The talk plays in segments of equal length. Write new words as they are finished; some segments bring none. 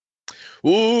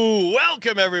Ooh,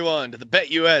 welcome everyone to the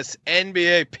BetUS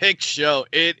NBA Pick Show.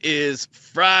 It is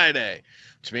Friday,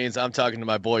 which means I'm talking to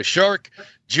my boy Shark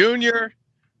Jr.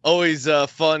 Always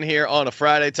fun here on a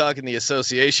Friday talking the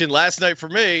association. Last night for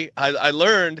me, I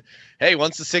learned, hey,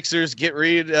 once the Sixers get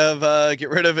rid of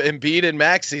Embiid and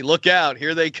Maxey, look out,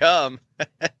 here they come.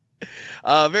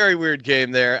 Very weird game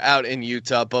there out in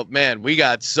Utah, but man, we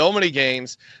got so many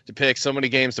games to pick, so many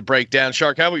games to break down.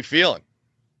 Shark, how are we feeling?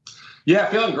 Yeah,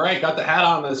 feeling great. Got the hat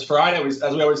on this Friday.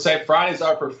 As we always say, Fridays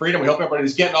are for freedom. We hope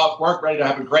everybody's getting off work, ready to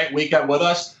have a great weekend with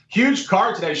us. Huge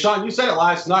card today. Sean, you said it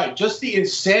last night. Just the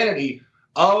insanity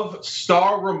of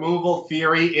star removal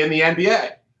theory in the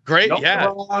NBA. Great, no yeah.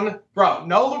 No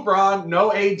LeBron,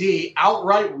 no AD,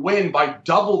 outright win by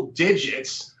double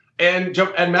digits. And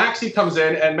Maxey comes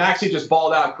in, and Maxey just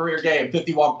balled out, career game,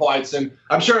 51 points. And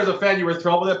I'm sure as a fan you were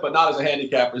thrilled with it, but not as a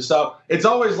handicapper. So it's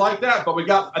always like that. But we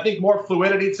got, I think, more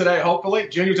fluidity today, hopefully.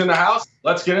 Junior's in the house.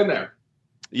 Let's get in there.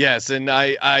 Yes, and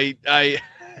I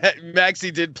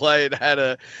Maxey did play and had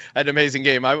an amazing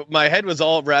game. My head was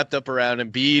all wrapped up around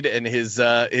Embiid and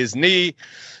his knee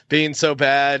being so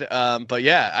bad. But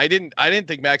yeah, I didn't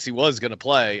think Maxey was going to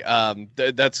play.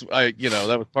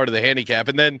 That was part of the handicap.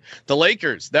 And then the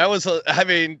Lakers, that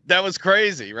was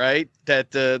crazy, right? That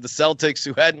the Celtics,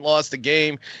 who hadn't lost a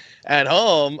game at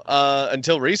home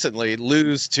until recently,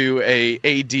 lose to a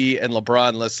AD and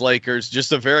LeBron-less Lakers.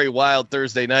 Just a very wild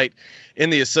Thursday night in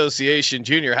the association.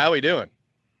 Junior, how are we doing?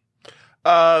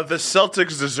 The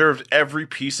Celtics deserved every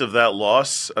piece of that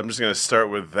loss. I'm just going to start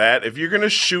with that. If you're going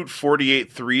to shoot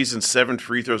 48 threes and 7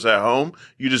 free throws at home,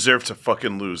 you deserve to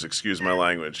fucking lose. Excuse my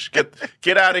language.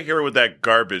 Get out of here with that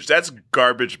garbage. That's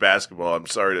garbage basketball. I'm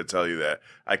sorry to tell you that.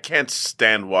 I can't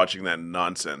stand watching that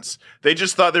nonsense. They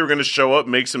just thought they were going to show up,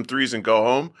 make some threes, and go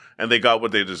home, and they got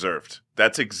what they deserved.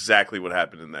 That's exactly what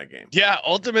happened in that game. Yeah,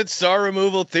 ultimate star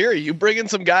removal theory. You bring in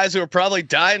some guys who are probably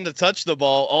dying to touch the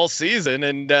ball all season,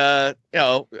 and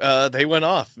they went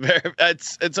off.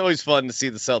 It's always fun to see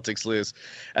the Celtics lose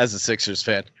as a Sixers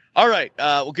fan. All right,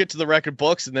 we'll get to the record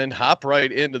books and then hop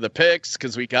right into the picks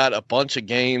because we got a bunch of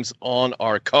games on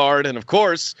our card, and of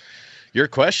course, your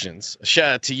questions. A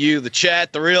shout out to you, the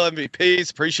chat, the real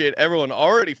MVPs. Appreciate everyone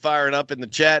already firing up in the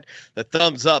chat. The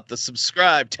thumbs up, the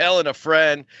subscribe, telling a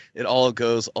friend. It all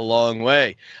goes a long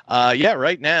way.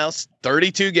 Right now,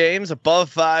 32 games above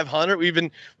 500. We've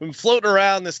been floating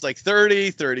around this like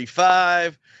 30,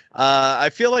 35. I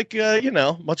feel like,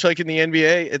 much like in the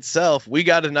NBA itself, we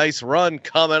got a nice run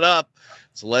coming up.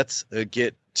 So let's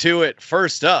get to it.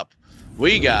 First up,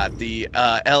 we got the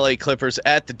LA Clippers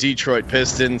at the Detroit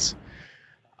Pistons.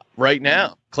 Right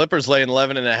now, Clippers laying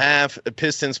 11.5,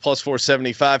 Pistons plus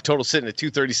 475, total sitting at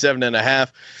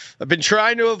 237.5. I've been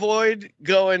trying to avoid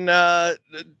going,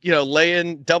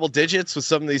 laying double digits with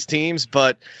some of these teams,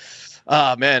 but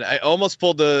man, I almost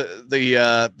pulled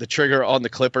the trigger on the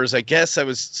Clippers. I guess I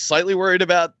was slightly worried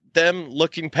about them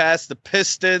looking past the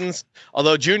Pistons.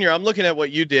 Although, Junior, I'm looking at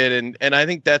what you did, and I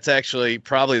think that's actually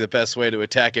probably the best way to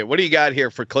attack it. What do you got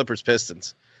here for Clippers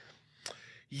Pistons?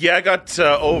 Yeah, I got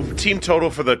team total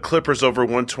for the Clippers over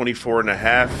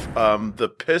 124.5. The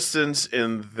Pistons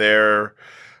in their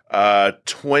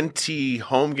 20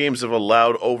 home games have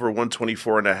allowed over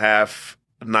 124.5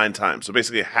 9 times. So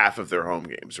basically half of their home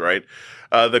games, right?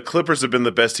 The Clippers have been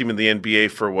the best team in the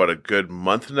NBA for, a good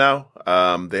month now.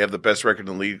 They have the best record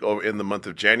in the league in the month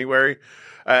of January.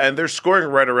 And they're scoring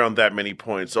right around that many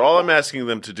points. So all I'm asking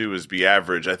them to do is be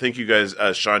average. I think you guys,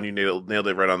 Sean, you nailed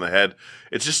it right on the head.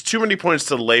 It's just too many points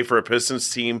to lay for a Pistons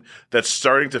team that's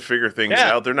starting to figure things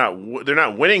out. They're not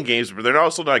winning games, but they're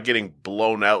also not getting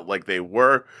blown out like they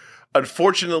were.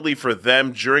 Unfortunately for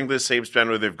them, during this same span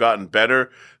where they've gotten better,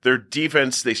 their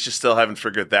defense, they just still haven't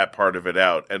figured that part of it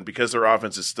out. And because their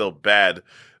offense is still bad,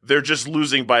 they're just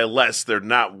losing by less. They're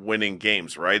not winning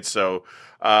games, right? So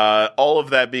all of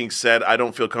that being said, I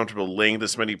don't feel comfortable laying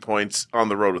this many points on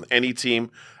the road with any team,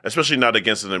 especially not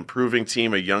against an improving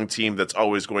team, a young team that's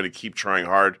always going to keep trying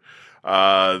hard.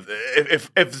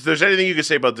 If there's anything you can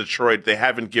say about Detroit, they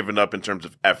haven't given up in terms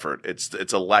of effort. It's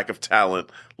a lack of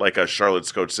talent, like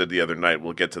Charlotte's coach said the other night.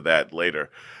 We'll get to that later.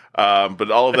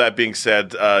 But all of that being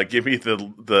said, give me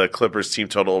the Clippers team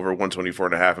total over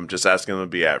 124.5. I'm just asking them to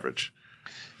be average.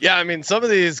 Yeah, I mean, some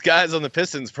of these guys on the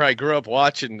Pistons probably grew up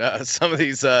watching some of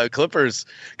these Clippers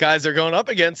guys they're going up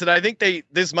against, and I think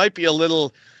this might be a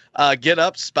little get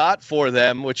up spot for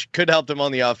them, which could help them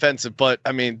on the offensive. But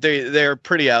I mean, they're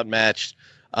pretty outmatched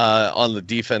on the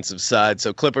defensive side.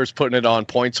 So Clippers putting it on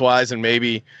points wise, and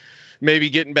maybe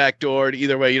getting backdoored.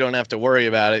 Either way, you don't have to worry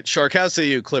about it. Shark, how say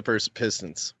you Clippers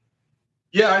Pistons?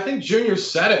 Yeah, I think Junior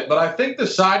said it, but I think the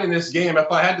side in this game, if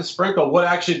I had to sprinkle, would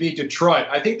actually be Detroit.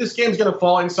 I think this game's going to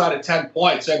fall inside of 10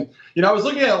 points. And, I was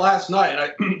looking at it last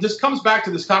night, and this comes back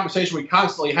to this conversation we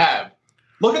constantly have.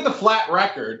 Look at the flat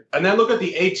record, and then look at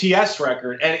the ATS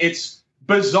record, and it's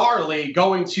bizarrely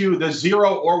going to the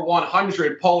 0 or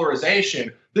 100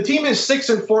 polarization. The team is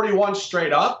 6-41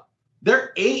 straight up.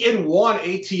 They're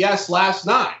 8-1 ATS last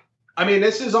 9. I mean,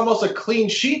 this is almost a clean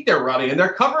sheet they're running, and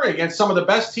they're covering against some of the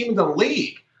best teams in the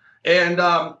league. And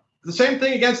the same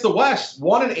thing against the West.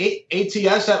 1-8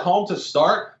 ATS at home to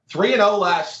start, 3-0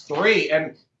 last 3.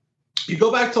 And you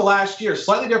go back to last year,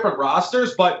 slightly different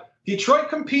rosters, but Detroit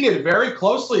competed very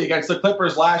closely against the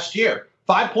Clippers last year.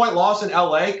 5-point loss in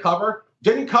LA cover.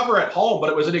 Didn't cover at home, but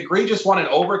it was an egregious one in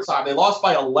overtime. They lost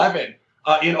by 11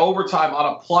 in overtime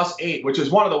on a +8, which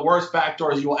is one of the worst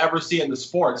backdoors you will ever see in the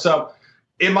sport. So,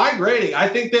 in my grading, I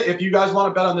think that if you guys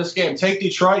want to bet on this game, take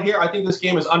Detroit here. I think this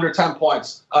game is under 10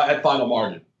 points at final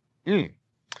margin.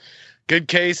 Good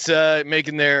case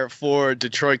making there for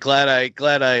Detroit. Glad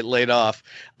I laid off.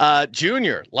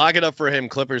 Junior, lock it up for him.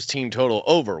 Clippers team total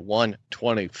over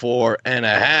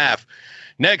 124.5.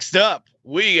 Next up,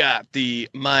 we got the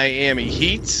Miami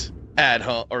Heat at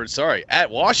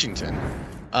Washington.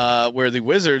 Where the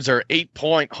Wizards are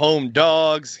 8-point home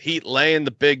dogs. Heat laying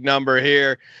the big number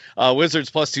here. Wizards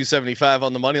plus 275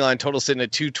 on the money line. Total sitting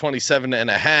at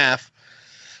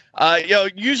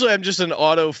 227.5. Usually I'm just an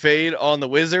auto fade on the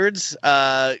Wizards.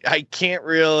 I can't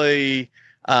really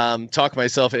talk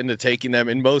myself into taking them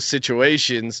in most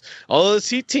situations. Although this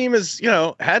Heat team has,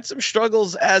 had some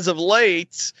struggles as of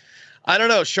late. I don't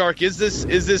know, Shark. Is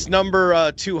this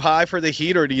number too high for the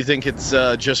Heat, or do you think it's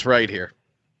just right here?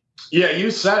 Yeah, you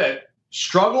said it.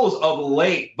 Struggles of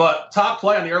late, but top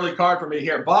play on the early card for me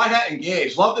here. Buy, hat,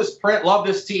 engage. Love this print, love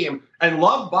this team, and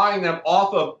love buying them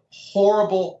off of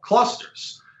horrible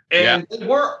clusters. And They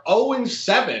were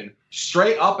 0-7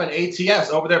 straight up in ATS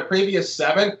over their previous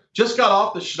 7. Just got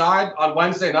off the schneid on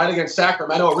Wednesday night against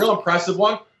Sacramento, a real impressive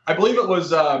one. I believe it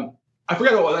was, I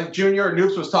forget what it was, like Junior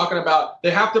Noops was talking about.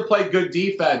 They have to play good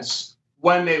defense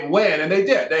when they win, and they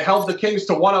did. They held the Kings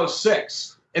to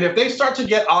 106. And if they start to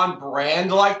get on brand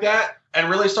like that and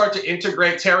really start to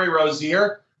integrate Terry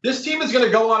Rozier, this team is going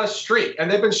to go on a streak.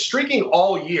 And they've been streaking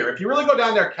all year. If you really go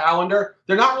down their calendar,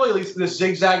 they're not really this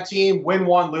zigzag team, win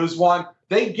one, lose one.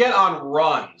 They get on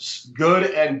runs,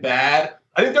 good and bad.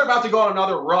 I think they're about to go on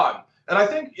another run. And I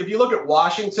think if you look at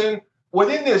Washington,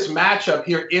 within this matchup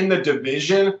here in the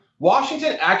division,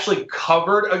 Washington actually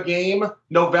covered a game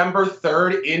November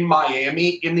 3rd in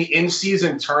Miami in the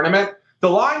in-season tournament. The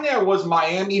line there was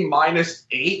Miami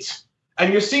 -8,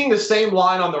 and you're seeing the same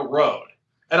line on the road.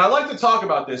 And I like to talk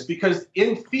about this because,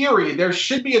 in theory, there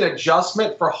should be an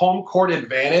adjustment for home court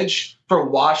advantage for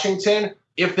Washington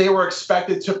if they were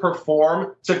expected to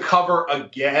perform to cover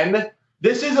again.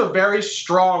 This is a very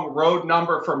strong road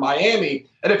number for Miami.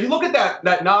 And if you look at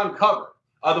that non-cover,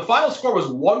 the final score was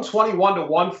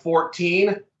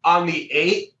 121-114 on the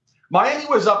 8. Miami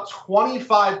was up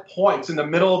 25 points in the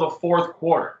middle of the fourth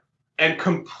quarter and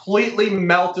completely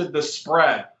melted the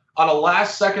spread on a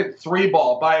last-second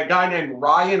 3-ball by a guy named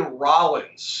Ryan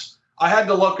Rollins. I had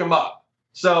to look him up.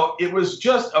 So it was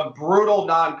just a brutal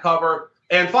non-cover.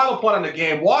 And final point on the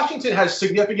game, Washington has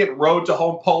significant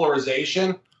road-to-home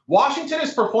polarization. Washington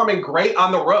is performing great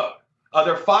on the road.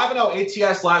 They're 5-0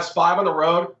 ATS last 5 on the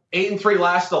road, 8-3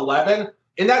 last 11.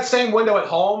 In that same window at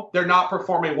home, they're not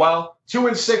performing well.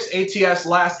 2-6 ATS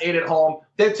last 8 at home.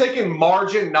 They've taken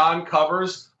margin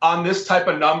non-covers on this type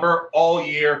of number all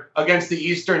year against the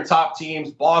Eastern top teams,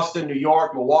 Boston, New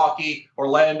York, Milwaukee,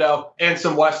 Orlando, and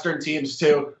some Western teams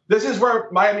too. This is where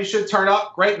Miami should turn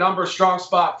up. Great number, strong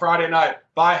spot Friday night.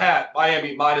 Buy hat,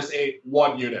 Miami -8,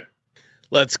 1 unit.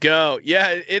 Let's go.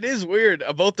 Yeah, it is weird.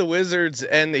 Both the Wizards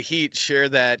and the Heat share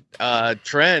that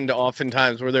trend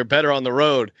oftentimes where they're better on the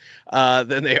road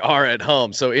than they are at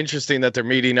home. So interesting that they're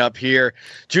meeting up here.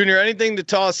 Junior, anything to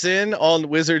toss in on the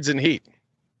Wizards and Heat?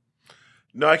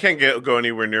 No, I can't go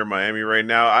anywhere near Miami right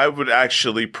now. I would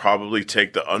actually probably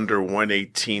take the under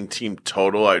 118 team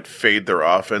total. I'd fade their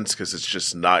offense because it's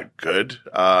just not good.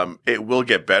 It will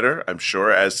get better, I'm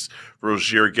sure, as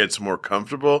Rozier gets more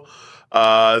comfortable.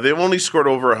 They've only scored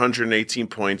over 118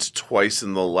 points twice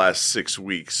in the last 6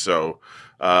 weeks. So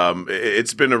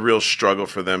it's been a real struggle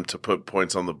for them to put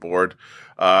points on the board.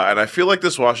 And I feel like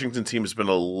this Washington team has been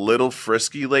a little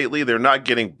frisky lately. They're not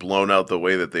getting blown out the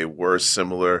way that they were,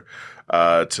 similar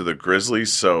to the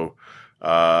Grizzlies. So,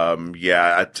 I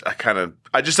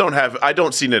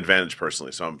don't see an advantage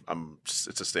personally. So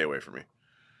it's a stay away for me.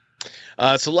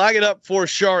 So lock it up for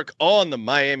Shark on the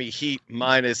Miami Heat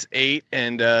 -8.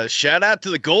 And shout out to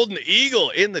the Golden Eagle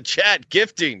in the chat,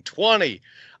 gifting 20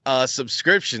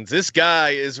 subscriptions. This guy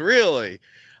is really,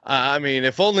 I mean,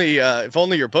 if only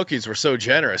your bookies were so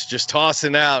generous, just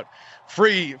tossing out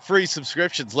free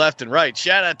subscriptions left and right.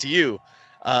 Shout out to you.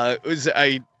 I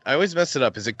always mess it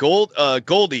up. Is it Gold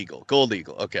Eagle? Gold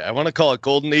Eagle. Okay, I want to call it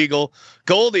Golden Eagle.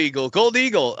 Gold Eagle. Gold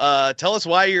Eagle. Tell us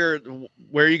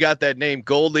where you got that name,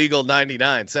 Gold Eagle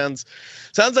 99. Sounds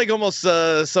like almost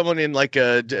someone in like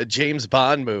a James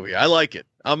Bond movie. I like it.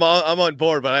 I'm on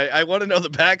board, but I want to know the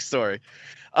backstory.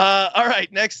 All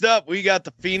right, next up we got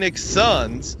the Phoenix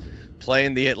Suns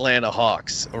playing the Atlanta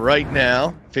Hawks. Right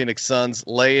now, Phoenix Suns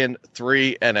laying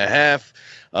 3.5.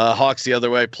 Hawks the other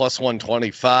way,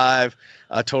 +125.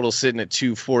 Total sitting at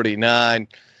 249.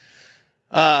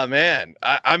 Man,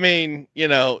 I mean,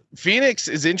 Phoenix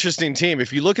is an interesting team.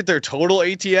 If you look at their total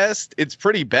ATS, it's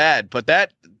pretty bad, but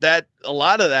that a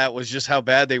lot of that was just how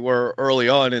bad they were early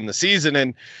on in the season.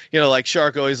 And, like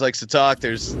Shark always likes to talk,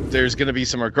 there's going to be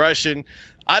some regression.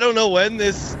 I don't know when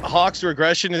this Hawks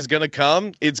regression is going to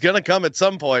come. It's going to come at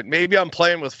some point. Maybe I'm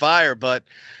playing with fire, but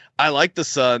I like the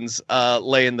Suns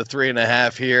laying the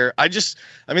 3.5 here.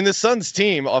 The Suns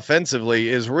team offensively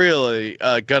is really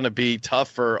going to be tough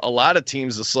for a lot of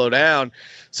teams to slow down.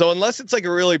 So unless it's like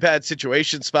a really bad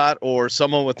situation spot or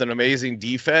someone with an amazing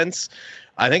defense,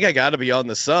 I think I got to be on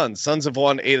the Suns. Suns have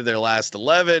won 8 of their last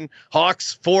 11.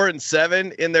 Hawks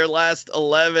 4-7 in their last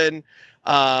 11.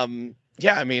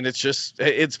 Yeah, I mean,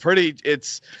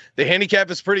 the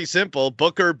handicap is pretty simple.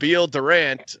 Booker, Beal,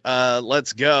 Durant,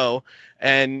 let's go.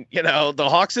 And, the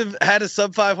Hawks have had a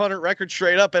sub-500 record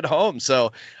straight up at home.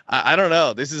 So I don't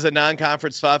know. This is a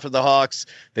non-conference spot for the Hawks.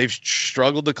 They've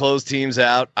struggled to close teams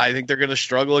out. I think they're going to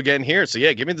struggle again here. So,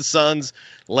 yeah, give me the Suns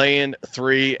laying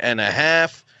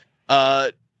 3.5.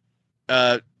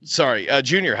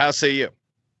 Junior, how say you?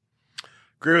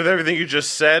 Agree with everything you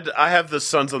just said. I have the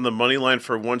Suns on the money line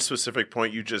for one specific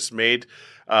point you just made.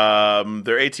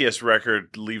 Their ATS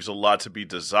record leaves a lot to be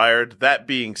desired. That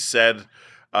being said,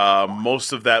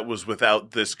 most of that was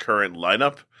without this current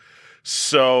lineup.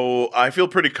 So I feel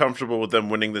pretty comfortable with them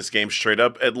winning this game straight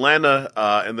up. Atlanta,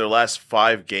 in their last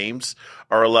 5 games,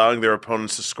 are allowing their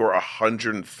opponents to score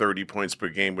 130 points per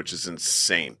game, which is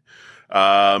insane.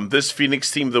 This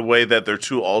Phoenix team, the way that their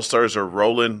 2 All-Stars are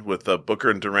rolling with Booker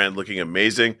and Durant looking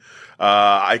amazing,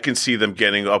 I can see them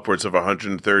getting upwards of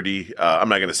 130. I'm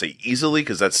not going to say easily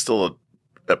because that's still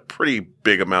a pretty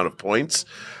big amount of points.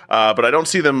 But I don't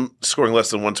see them scoring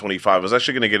less than 125. I was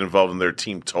actually going to get involved in their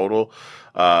team total.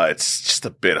 It's just a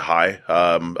bit high.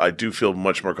 I do feel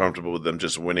much more comfortable with them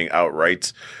just winning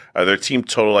outright. Their team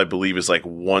total, I believe, is like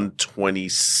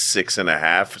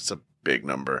 126.5. It's a big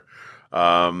number.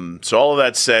 So all of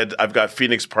that said, I've got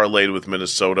Phoenix parlayed with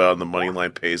Minnesota on the money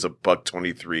line, pays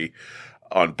 $1.23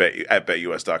 at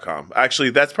BetUS.com.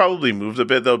 Actually, that's probably moved a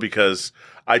bit though, because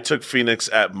I took Phoenix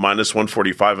at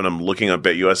 -145 and I'm looking on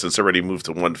BetUS. It's already moved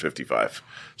to 155.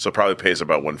 So it probably pays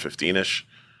about 115-ish.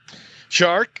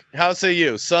 Shark, how say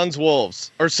you? Suns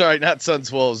Wolves. Or sorry, not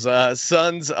Suns Wolves.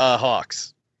 Suns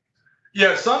Hawks.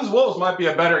 Yeah, Suns Wolves might be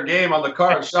a better game on the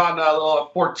card. Sean, a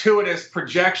little fortuitous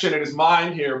projection in his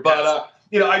mind here. But,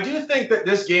 I do think that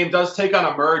this game does take on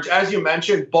a merge. As you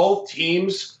mentioned, both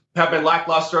teams have been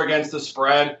lackluster against the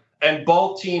spread, and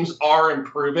both teams are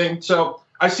improving. So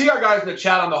I see our guys in the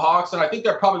chat on the Hawks, and I think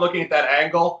they're probably looking at that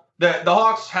angle. The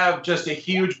Hawks have just a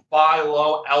huge buy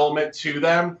low element to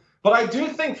them. But I do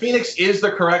think Phoenix is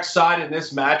the correct side in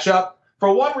this matchup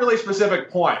for one really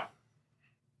specific point.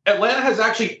 Atlanta has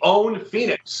actually owned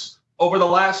Phoenix over the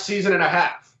last season and a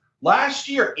half. Last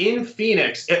year in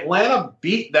Phoenix, Atlanta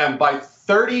beat them by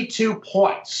 32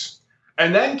 points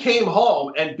and then came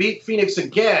home and beat Phoenix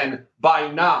again by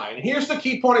 9. Here's the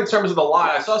key point in terms of the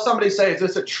line. I saw somebody say, is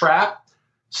this a trap?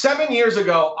 7 years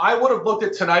ago, I would have looked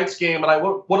at tonight's game and I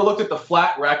would have looked at the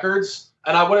flat records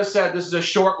and I would have said this is a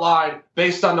short line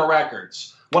based on the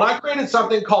records. When I created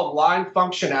something called line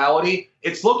functionality,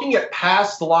 it's looking at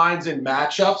past lines and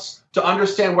matchups to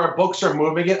understand where books are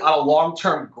moving it on a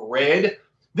long-term grid.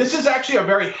 This is actually a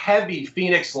very heavy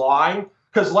Phoenix line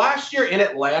because last year in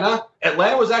Atlanta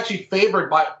was actually favored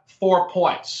by 4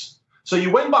 points. So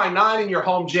you win by 9 in your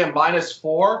home gym,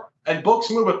 -4, and books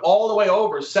move it all the way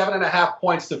over 7.5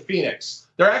 points to Phoenix.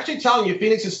 They're actually telling you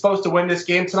Phoenix is supposed to win this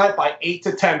game tonight by 8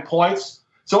 to 10 points.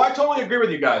 So I totally agree with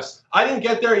you guys. I didn't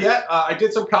get there yet. I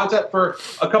did some content for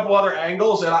a couple other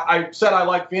angles, and I said I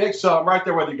like Phoenix, so I'm right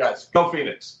there with you guys. Go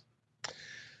Phoenix.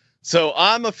 So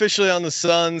I'm officially on the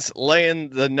Suns, laying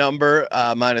the number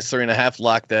 -3.5.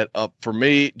 Lock that up for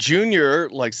me. Junior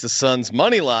likes the Suns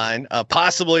money line,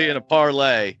 possibly in a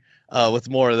parlay. With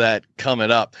more of that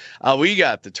coming up. We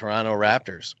got the Toronto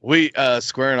Raptors. We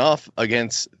squaring off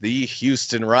against the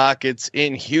Houston Rockets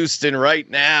in Houston right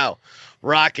now.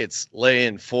 Rockets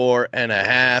laying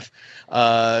 4.5.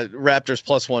 Raptors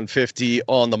 +150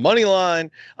 on the money line.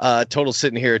 Total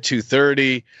sitting here at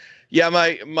 230. Yeah,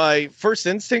 my first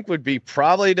instinct would be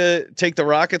probably to take the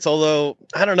Rockets, although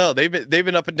I don't know. They've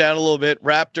been up and down a little bit.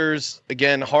 Raptors,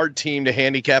 again, hard team to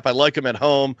handicap. I like them at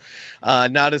home,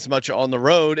 not as much on the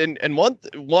road. And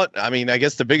what I mean, I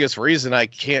guess the biggest reason I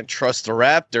can't trust the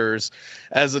Raptors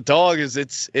as a dog is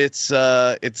it's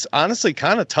honestly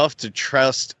kind of tough to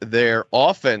trust their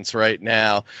offense right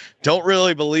now. Don't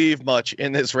really believe much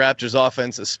in this Raptors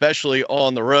offense, especially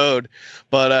on the road.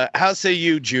 But how say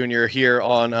you, Junior, here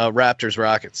on Raptors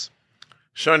Rockets?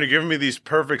 Sean, you're giving me these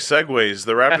perfect segues.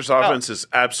 The Raptors offense is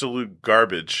absolute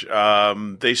garbage.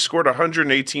 They scored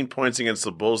 118 points against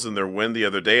the Bulls in their win the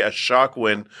other day, a shock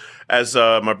win, as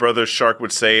my brother Shark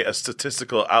would say, a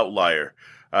statistical outlier.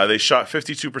 They shot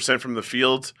 52% from the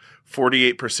field,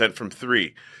 48% from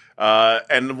three.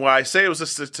 And when I say it was a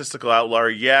statistical outlier,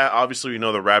 yeah, obviously we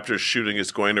know the Raptors shooting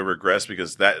is going to regress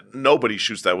because that nobody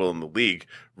shoots that well in the league,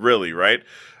 really, right?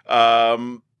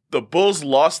 The Bulls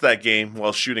lost that game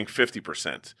while shooting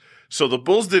 50%. So the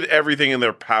Bulls did everything in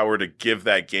their power to give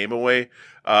that game away.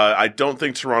 I don't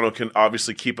think Toronto can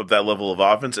obviously keep up that level of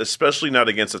offense, especially not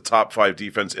against a top 5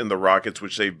 defense in the Rockets,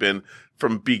 which they've been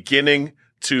from beginning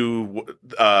to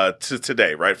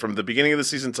today, right? From the beginning of the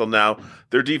season till now,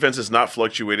 their defense has not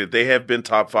fluctuated. They have been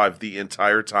top 5 the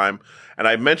entire time. And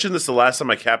I mentioned this the last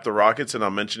time I capped the Rockets, and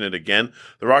I'll mention it again.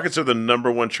 The Rockets are the number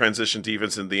 1 transition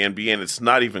defense in the NBA, and it's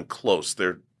not even close.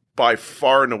 They're by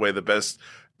far and away the best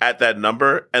at that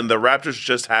number, and the Raptors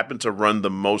just happen to run the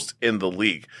most in the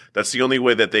league. That's the only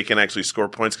way that they can actually score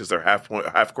points because their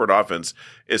half-court offense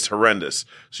is horrendous.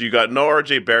 So you got no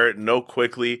RJ Barrett, no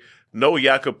Quickly, no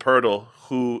Jakob Poeltl,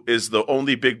 who is the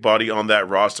only big body on that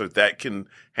roster that can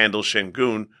handle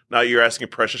Şengün. Now you're asking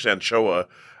Precious Achiuwa,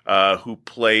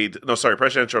 Precious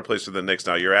Achiuwa plays for the Knicks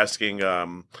now. You're asking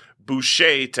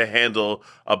Boucher to handle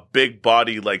a big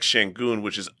body like Şengün,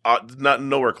 which is not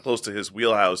nowhere close to his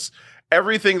wheelhouse.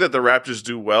 Everything that the Raptors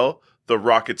do well, the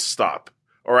Rockets stop,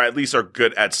 or at least are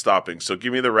good at stopping. So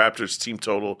give me the Raptors team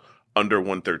total under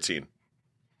 113.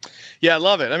 Yeah, I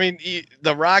love it. I mean,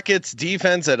 the Rockets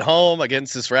defense at home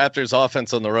against this Raptors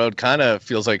offense on the road kind of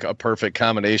feels like a perfect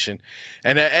combination.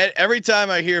 And every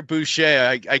time I hear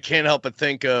Boucher, I can't help but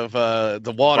think of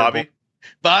the water.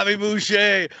 Bobby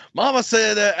Boucher. Mama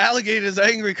said alligator's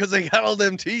angry because they got all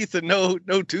them teeth and no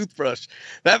toothbrush.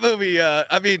 That movie,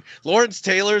 Lawrence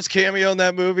Taylor's cameo in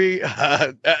that movie,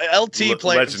 LT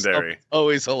playing legendary,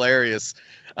 always hilarious.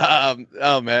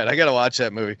 Oh man, I gotta watch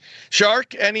that movie.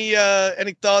 Shark, any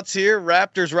thoughts here?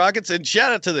 Raptors, Rockets, and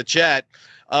shout out to the chat.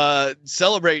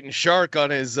 Celebrating Shark on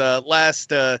his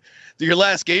your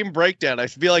last game breakdown. I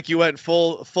feel like you went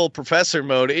full professor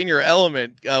mode in your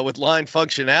element with line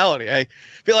functionality. I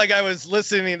feel like I was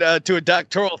listening to a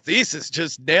doctoral thesis,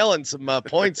 just nailing some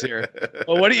points here.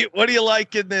 Well, what do you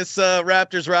like in this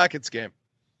Raptors Rockets game?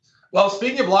 Well,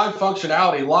 speaking of line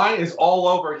functionality, line is all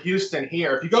over Houston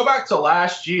here. If you go back to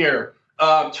last year,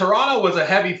 Toronto was a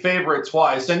heavy favorite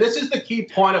twice, and this is the key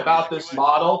point about this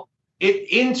model.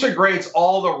 It integrates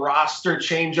all the roster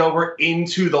changeover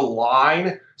into the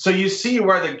line. So you see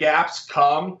where the gaps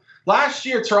come. Last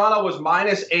year, Toronto was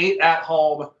 -8 at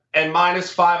home and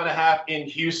 -5.5 in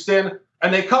Houston.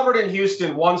 And they covered in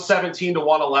Houston 117 to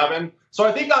 111. So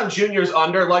I think on Junior's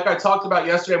under, like I talked about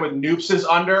yesterday with Noops's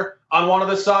under on one of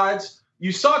the sides,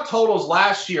 you saw totals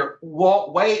last year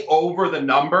way over the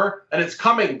number, and it's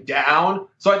coming down.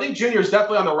 So I think Junior's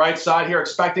definitely on the right side here,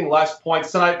 expecting less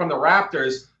points tonight from the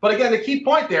Raptors. But again, the key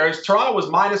point there is Toronto was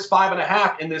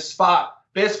 -5.5 in this spot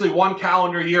basically one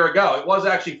calendar year ago. It was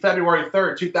actually February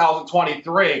 3rd,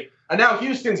 2023. And now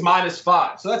Houston's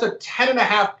 -5. So that's a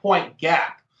 10.5-point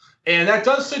gap. And that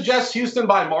does suggest Houston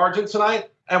by margin tonight.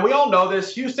 And we all know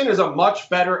this. Houston is a much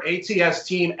better ATS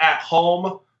team at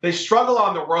home. They struggle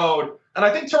on the road. And I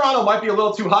think Toronto might be a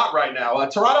little too hot right now.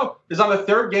 Toronto is on the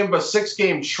 3rd game of a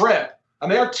 6-game trip.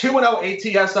 And they are 2-0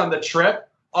 ATS on the trip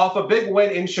off a big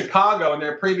win in Chicago in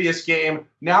their previous game,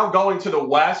 now going to the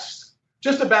West.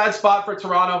 Just a bad spot for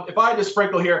Toronto. If I had to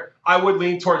sprinkle here, I would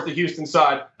lean towards the Houston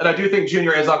side. And I do think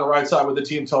Junior is on the right side with the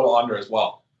team total under as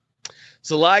well.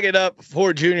 So lag it up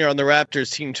for Junior on the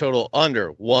Raptors team total under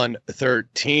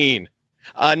 113.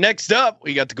 Next up,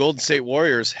 we got the Golden State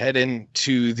Warriors heading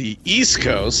to the East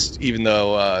Coast, even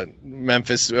though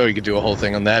Memphis, we could do a whole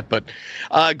thing on that. But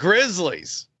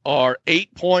Grizzlies are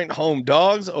 8-point home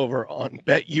dogs over on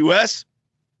BetUS.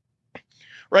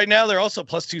 Right now, they're also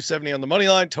plus 270 on the money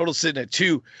line. Total sitting at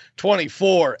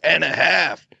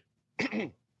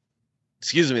 224.5.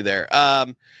 Excuse me there.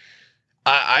 I'm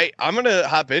going to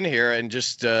hop in here and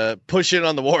just push in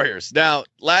on the Warriors. Now,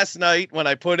 last night when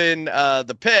I put in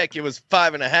the pick, it was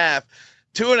 5.5.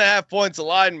 2.5 points of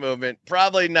line movement.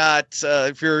 Probably not,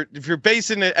 if you're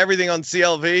basing everything on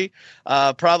CLV,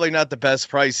 probably not the best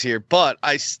price here. But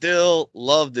I still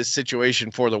love this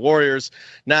situation for the Warriors.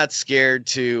 Not scared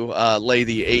to lay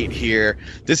the 8 here.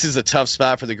 This is a tough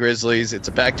spot for the Grizzlies. It's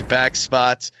a back-to-back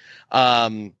spot.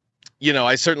 I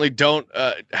certainly don't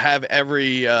have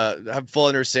full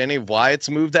understanding of why it's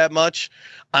moved that much.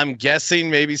 I'm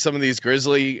guessing maybe some of these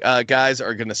Grizzly guys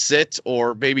are going to sit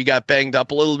or maybe got banged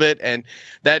up a little bit, and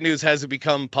that news hasn't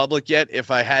become public yet, if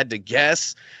I had to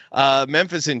guess.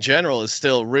 Memphis in general is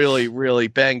still really, really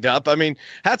banged up. I mean,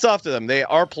 hats off to them. They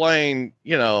are playing,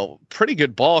 pretty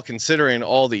good ball considering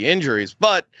all the injuries,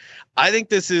 but I think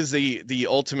this is the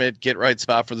ultimate get-right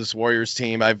spot for this Warriors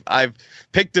team. I've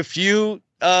picked a few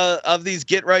of these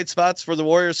get-right spots for the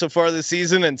Warriors so far this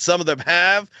season, and some of them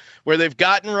have, where they've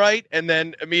gotten right and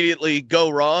then immediately go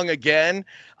wrong again.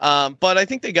 But I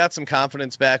think they got some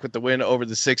confidence back with the win over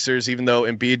the Sixers, even though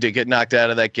Embiid did get knocked out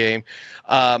of that game.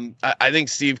 I think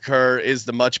Steve Kerr is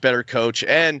the much better coach,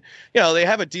 and they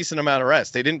have a decent amount of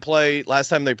rest. They didn't play last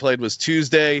time they played was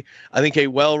Tuesday. I think a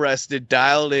well-rested,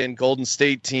 dialed-in Golden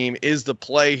State team is the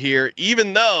play here,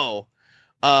 even though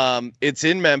it's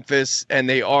in Memphis and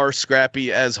they are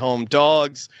scrappy as home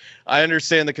dogs. I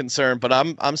understand the concern, but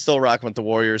I'm still rocking with the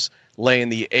Warriors laying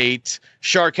the 8.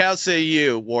 Shark, how say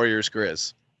you, Warriors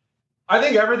Grizz? I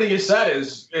think everything you said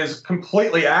is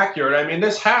completely accurate. I mean,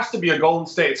 this has to be a Golden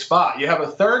State spot. You have a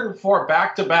 3rd and 4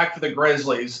 back-to-back for the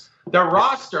Grizzlies. Their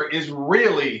roster is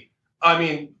really,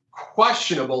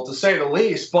 questionable to say the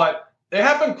least, but they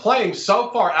have been playing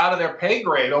so far out of their pay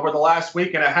grade over the last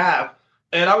week and a half.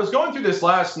 And I was going through this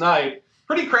last night.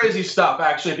 Pretty crazy stuff,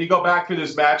 actually. If you go back through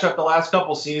this matchup the last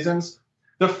couple seasons,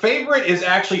 the favorite is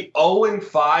actually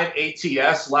 0-5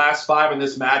 ATS last 5 in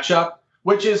this matchup,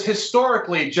 which is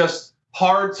historically just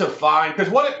hard to find.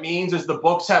 Because what it means is the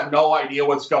books have no idea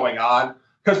what's going on.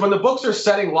 Because when the books are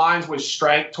setting lines with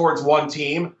strength towards one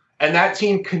team, and that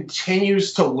team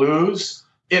continues to lose,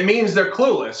 it means they're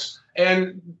clueless.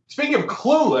 And speaking of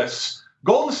clueless,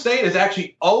 Golden State is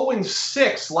actually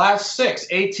 0-6 last 6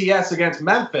 ATS against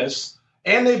Memphis,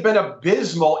 and they've been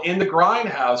abysmal in the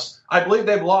grindhouse. I believe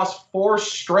they've lost 4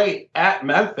 straight at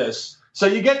Memphis. So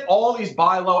you get all these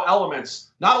buy low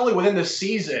elements, not only within the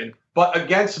season, but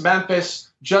against Memphis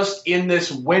just in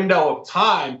this window of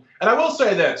time. And I will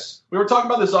say this. We were talking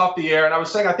about this off the air, and I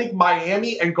was saying I think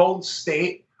Miami and Golden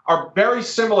State are very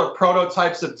similar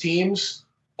prototypes of teams,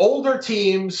 older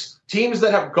teams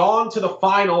that have gone to the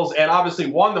finals and obviously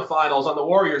won the finals on the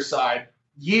Warriors side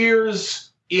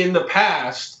years in the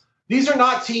past. These are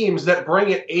not teams that bring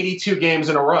it 82 games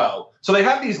in a row. So they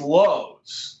have these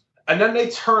lows, and then they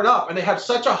turn up, and they have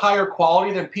such a higher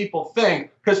quality than people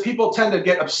think, because people tend to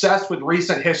get obsessed with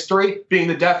recent history being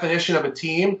the definition of a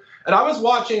team. And I was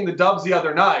watching the Dubs the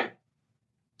other night.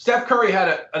 Steph Curry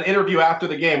had an interview after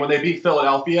the game when they beat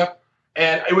Philadelphia.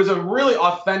 And it was a really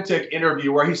authentic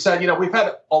interview where he said, we've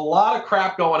had a lot of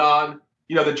crap going on.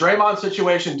 The Draymond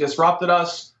situation disrupted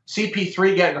us.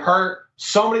 CP3 getting hurt.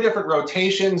 So many different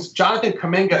rotations. Jonathan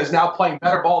Kuminga is now playing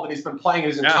better ball than he's been playing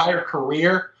his entire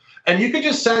career. And you could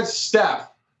just sense Steph,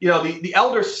 the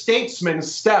elder statesman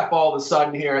Steph all of a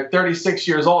sudden here at 36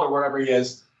 years old or whatever he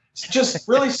is, just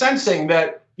really sensing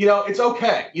that, it's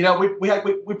okay.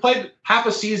 We played half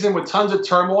a season with tons of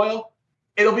turmoil.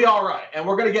 It'll be all right, and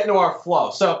we're going to get into our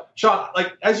flow. So, Sean,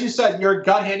 as you said, you're a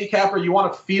gut handicapper. You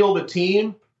want to feel the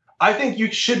team. I think you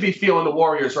should be feeling the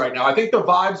Warriors right now. I think the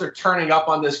vibes are turning up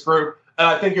on this group, and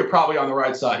I think you're probably on the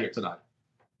right side here tonight.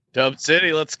 Dub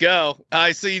City, let's go.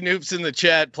 I see Noops in the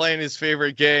chat playing his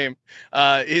favorite game.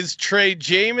 Is Trey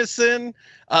Jameson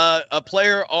a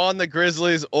player on the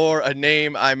Grizzlies or a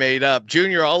name I made up?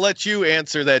 Junior, I'll let you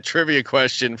answer that trivia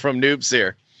question from Noops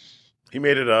here. He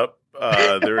made it up.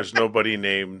 There is nobody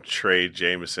named Trey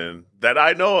Jameson that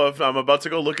I know of. I'm about to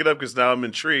go look it up because now I'm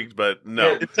intrigued, but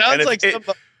no. It sounds like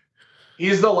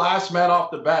he's the last man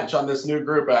off the bench on this new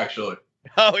group, actually.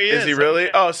 Oh, he is. Is he really?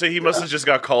 Okay. Oh, so he must have just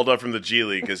got called up from the G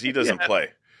League because he doesn't play.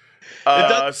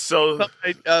 So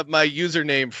my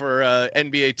username for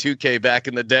NBA 2K back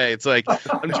in the day, it's like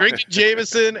I'm drinking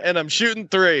Jameson and I'm shooting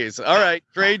threes. All right,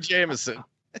 Trey Jameson.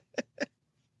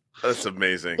 That's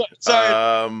amazing.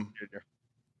 Sorry.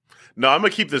 No, I'm gonna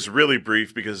keep this really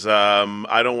brief because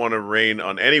I don't want to rain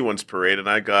on anyone's parade, and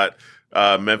I got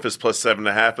Memphis plus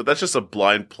 7.5, but that's just a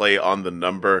blind play on the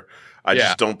number. I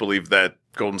just don't believe that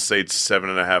Golden State's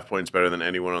 7.5 points better than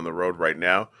anyone on the road right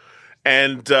now.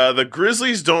 And the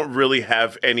Grizzlies don't really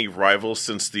have any rivals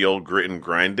since the old grit and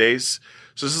grind days.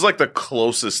 So this is like the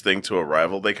closest thing to a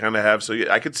rival they kind of have. So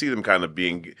yeah, I could see them kind of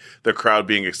being, the crowd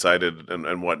being excited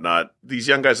and whatnot. These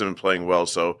young guys have been playing well,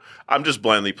 so I'm just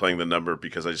blindly playing the number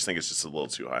because I just think it's just a little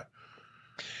too high.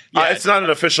 Yeah, it's not an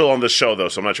official on the show, though,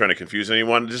 so I'm not trying to confuse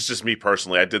anyone. This is just me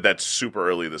personally. I did that super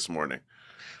early this morning.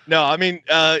 No, I mean,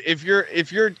 if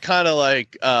you're kind of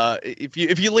like if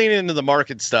you lean into the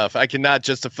market stuff, I cannot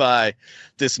justify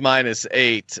this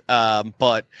 -8.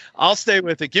 But I'll stay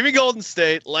with it. Give me Golden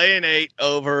State laying 8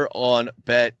 over on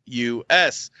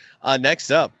BetUS.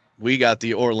 Next up, we got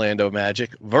the Orlando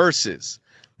Magic versus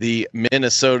the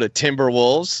Minnesota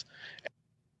Timberwolves.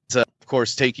 It's of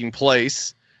course taking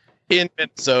place in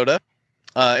Minnesota.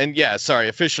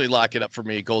 Officially lock it up for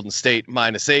me. Golden State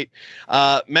 -8.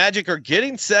 Magic are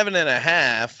getting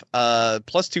 7.5,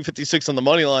 plus 256 on the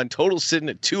money line. Total sitting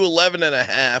at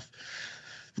 211.5.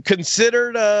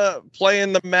 Considered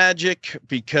playing the Magic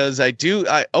because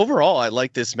overall I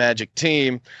like this Magic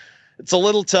team. It's a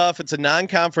little tough. It's a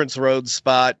non-conference road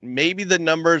spot. Maybe the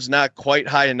number's not quite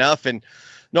high enough, and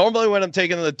normally when I'm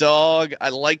taking the dog, I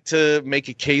like to make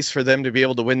a case for them to be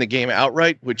able to win the game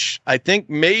outright, which I think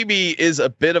maybe is a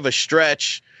bit of a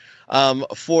stretch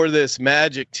for this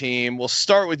Magic team. We'll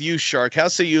start with you, Shark. How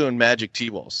say you and Magic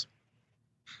T-Wolves?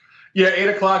 Yeah, 8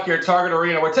 o'clock here at Target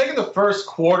Arena. We're taking the first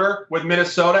quarter with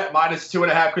Minnesota at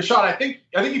 -2.5. Because, Sean, I think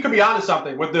you could be onto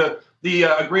something with the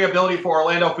agreeability for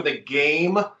Orlando for the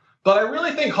game. But I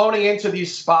really think honing into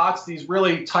these spots, these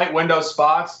really tight window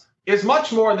spots, is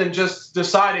much more than just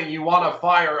deciding you want to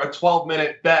fire a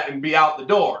 12-minute bet and be out the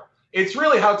door. It's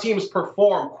really how teams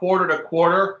perform quarter to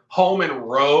quarter, home and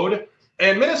road.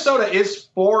 And Minnesota is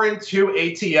 4-2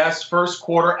 ATS first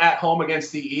quarter at home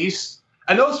against the East.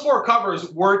 And those 4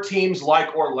 covers were teams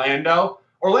like Orlando.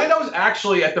 Orlando's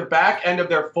actually at the back end of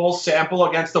their full sample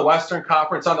against the Western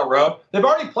Conference on the road. They've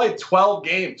already played 12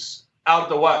 games out of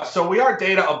the West. So we are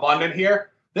data abundant here.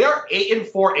 They are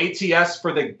 8-4 ATS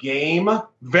for the game,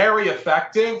 very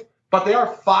effective, but they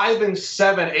are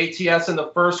 5-7 ATS in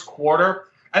the first quarter.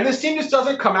 And this team just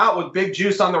doesn't come out with big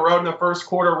juice on the road in the first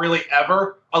quarter really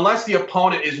ever, unless the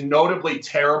opponent is notably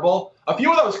terrible. A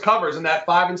few of those covers in that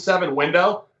 5-7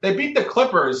 window, they beat the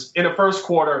Clippers in the first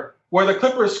quarter, where the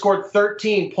Clippers scored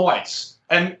 13 points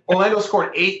and Orlando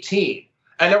scored 18.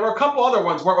 And there were a couple other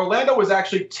ones where Orlando was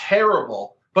actually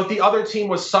terrible, but the other team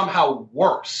was somehow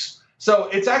worse. So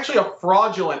it's actually a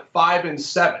fraudulent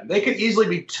 5-7. They could easily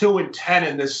be 2-10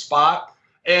 in this spot.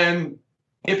 And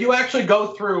if you actually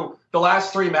go through the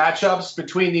last 3 matchups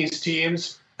between these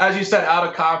teams, as you said, out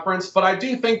of conference, but I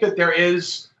do think that there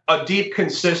is a deep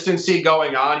consistency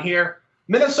going on here.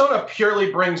 Minnesota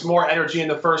purely brings more energy in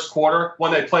the first quarter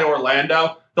when they play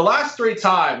Orlando. The last 3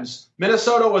 times,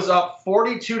 Minnesota was up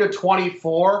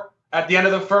 42-24 at the end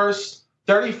of the first,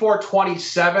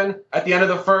 34-27 at the end of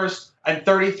the first, and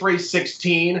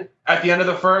 33-16 at the end of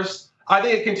the first. I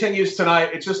think it continues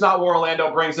tonight. It's just not where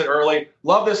Orlando brings it early.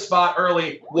 Love this spot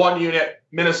early, 1 unit,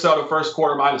 Minnesota first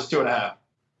quarter -2.5.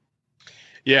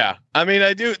 Yeah, I mean,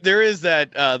 I do. There is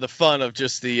that the fun of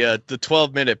just the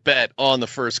 12-minute bet on the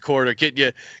first quarter,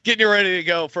 getting you ready to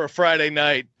go for a Friday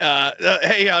night.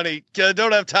 Hey, honey,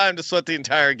 don't have time to sweat the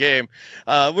entire game.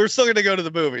 We're still going to go to the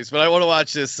movies, but I want to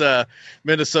watch this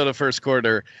Minnesota first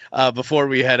quarter before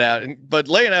we head out. But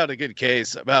laying out a good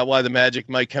case about why the Magic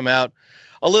might come out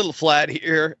a little flat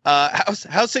here.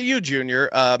 How say you, Junior?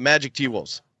 Magic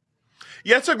T-Wolves.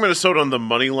 Yeah, I took Minnesota on the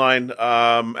money line,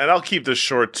 and I'll keep this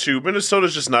short too.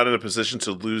 Minnesota's just not in a position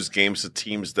to lose games to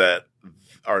teams that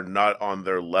are not on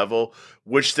their level,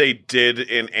 which they did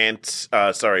in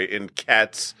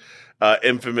Cat's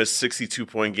infamous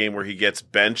 62-point game where he gets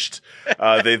benched.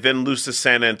 They then lose to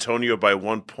San Antonio by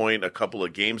 1 point a couple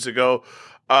of games ago.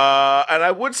 And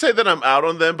I would say that I'm out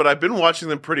on them, but I've been watching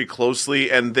them pretty closely,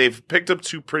 and they've picked up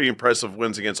 2 pretty impressive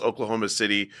wins against Oklahoma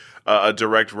City, a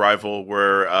direct rival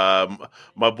where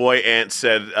my boy Ant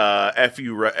said, F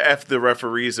the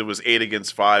referees, it was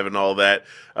 8-5 and all that,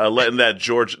 letting that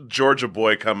Georgia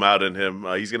boy come out in him.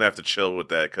 He's going to have to chill with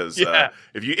that because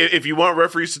if you want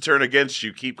referees to turn against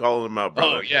you, keep calling them out,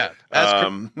 brother. Oh, yeah.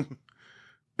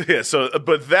 Yeah, so,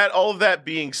 but all of that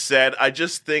being said, I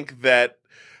just think that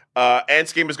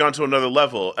Ant's game has gone to another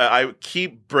level. I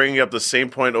keep bringing up the same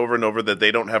point over and over that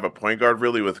they don't have a point guard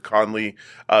really, with Conley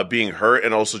being hurt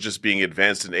and also just being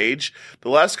advanced in age. The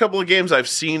last couple of games I've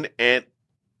seen Ant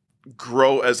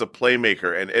grow as a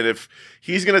playmaker, and if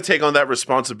he's going to take on that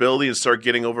responsibility and start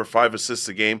getting over 5 assists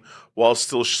a game while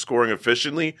still scoring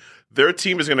efficiently, their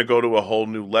team is going to go to a whole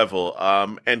new level.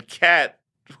 And Cat,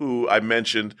 who I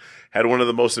mentioned, had one of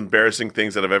the most embarrassing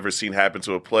things that I've ever seen happen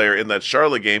to a player in that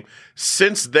Charlotte game.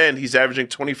 Since then, he's averaging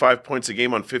 25 points a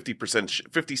game on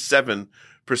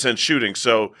 57% shooting.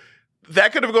 So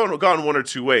that could have gone one or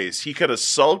two ways. He could have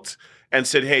sulked and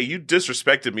said, hey, you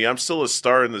disrespected me. I'm still a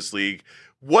star in this league.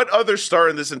 What other star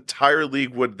in this entire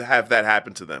league would have that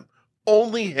happen to them?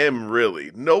 Only him, really.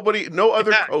 Nobody, no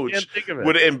other coach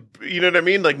would, you know what I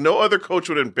mean? Like, no other coach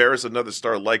would embarrass another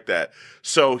star like that.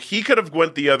 So he could have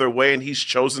went the other way, and he's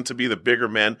chosen to be the bigger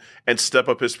man and step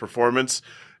up his performance.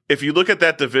 If you look at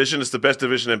that division, it's the best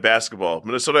division in basketball.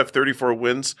 Minnesota have 34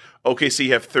 wins. OKC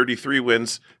have 33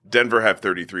 wins. Denver have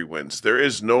 33 wins. There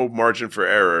is no margin for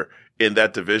error in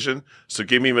that division. So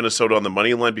give me Minnesota on the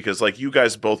money line, because like you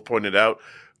guys both pointed out,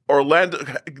 Orlando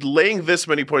laying this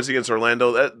many points against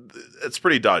Orlando, that's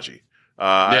pretty dodgy.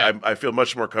 I feel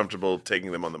much more comfortable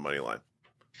taking them on the money line.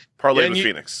 Parlay with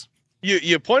Phoenix.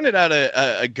 You pointed out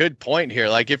a good point here.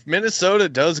 Like, if Minnesota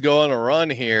does go on a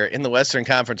run here in the Western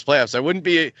Conference playoffs, I wouldn't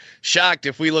be shocked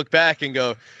if we look back and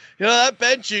go, you know, that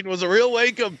benching was a real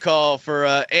wake-up call for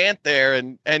Ant there,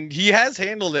 and he has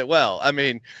handled it well. I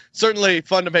mean, certainly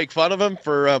fun to make fun of him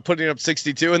for putting up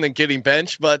 62 and then getting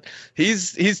benched, but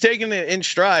he's taken it in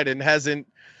stride and hasn't.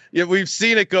 Yeah, we've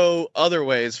seen it go other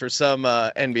ways for some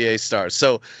NBA stars.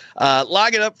 So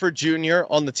lock it up for Junior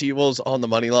on the T-Wolves on the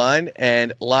money line,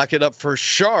 and lock it up for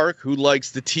Shark, who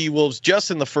likes the T-Wolves just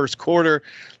in the first quarter,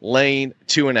 laying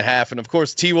 2.5. And, of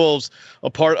course, T-Wolves a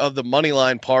part of the money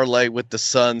line parlay with the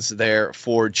Suns there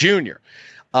for Junior.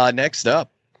 Next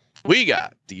up, we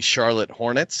got the Charlotte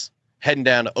Hornets heading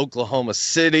down to Oklahoma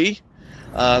City.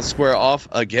 Square off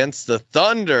against the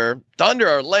Thunder. Thunder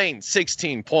are laying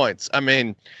 16 points. I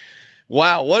mean,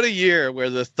 wow, what a year where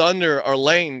the Thunder are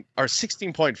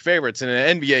 16-point favorites in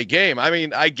an NBA game. I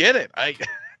mean, I get it. I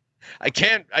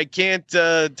can't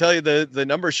tell you the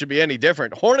number should be any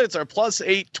different. Hornets are plus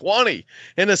 820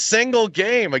 in a single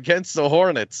game against the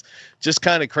Hornets. Just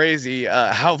kind of crazy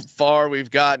how far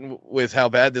we've gotten with how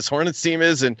bad this Hornets team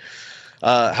is, and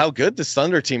how good this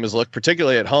Thunder team has looked,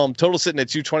 particularly at home. Total sitting at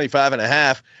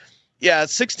 225.5. Yeah,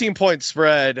 16-point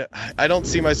spread. I don't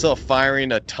see myself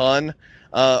firing a ton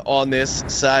on this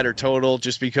side or total,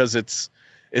 just because it's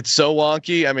so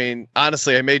wonky. I mean,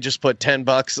 honestly, I may just put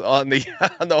 $10 on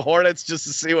the Hornets just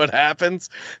to see what happens,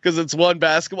 because it's one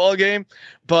basketball game.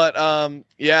 But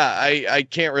yeah, I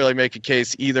can't really make a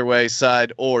case either way,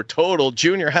 side or total.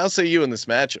 Junior, how say you in this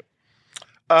matchup?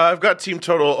 I've got team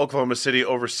total Oklahoma City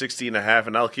over 60.5,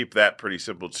 and I'll keep that pretty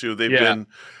simple too. They've been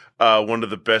one of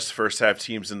the best first half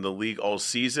teams in the league all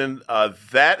season.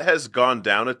 That has gone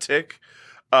down a tick,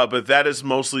 but that is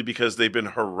mostly because they've been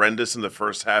horrendous in the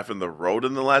first half and the road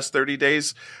in the last 30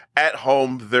 days. At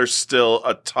home, they're still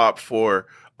a top 4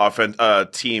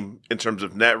 team in terms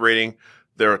of net rating.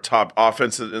 They're a top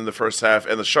offense in the first half,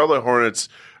 and the Charlotte Hornets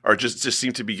are just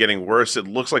seem to be getting worse. It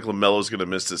looks like LaMelo's going to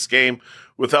miss this game.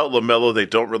 Without LaMelo, they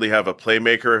don't really have a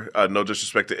playmaker. No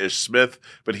disrespect to Ish Smith,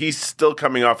 but he's still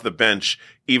coming off the bench,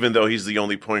 even though he's the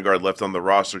only point guard left on the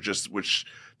roster, which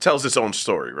tells its own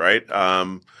story, right?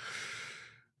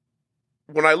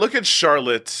 When I look at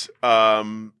Charlotte,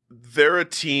 they're a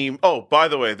team. Oh, by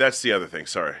the way, that's the other thing.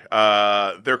 Sorry.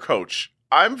 Their coach.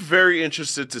 I'm very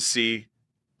interested to see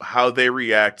how they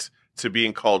react to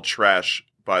being called trash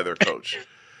by their coach.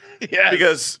 Yes.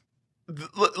 Because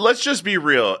let's just be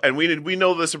real, and we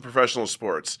know this in professional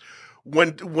sports.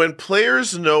 When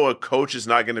players know a coach is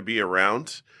not going to be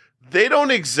around, they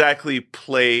don't exactly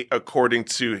play according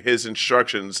to his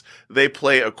instructions. They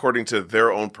play according to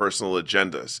their own personal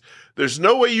agendas. There's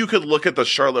no way you could look at the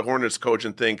Charlotte Hornets coach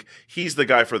and think he's the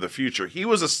guy for the future. He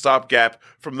was a stopgap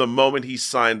from the moment he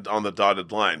signed on the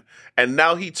dotted line. And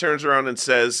now he turns around and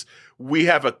says, we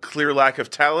have a clear lack of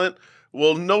talent.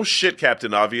 Well, no shit,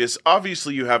 Captain Obvious.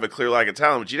 Obviously, you have a clear lack of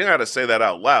talent, but you didn't have to say that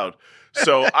out loud.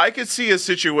 So I could see a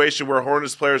situation where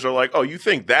Hornets players are like, oh, you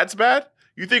think that's bad?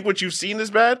 You think what you've seen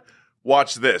is bad?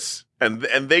 Watch this. And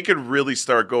they could really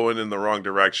start going in the wrong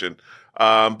direction.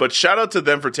 But shout out to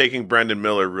them for taking Brandon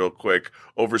Miller real quick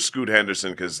over Scoot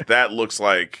Henderson, because that looks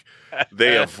like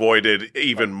they avoided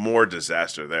even more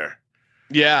disaster there.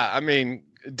 Yeah, I mean,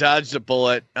 dodged a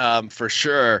bullet for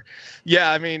sure.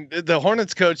 Yeah, I mean, the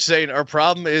Hornets coach saying our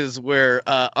problem is we're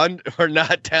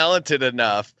not talented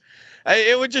enough.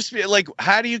 It would just be like,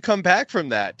 how do you come back from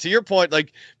that? To your point,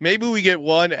 like maybe we get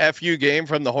one FU game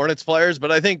from the Hornets players,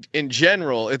 but I think in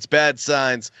general it's bad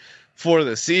signs for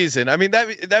the season. I mean,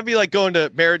 that'd be like going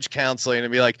to marriage counseling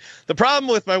and be like, the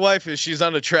problem with my wife is she's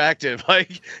unattractive.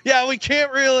 Like, yeah, we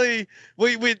can't really,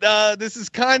 this is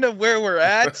kind of where we're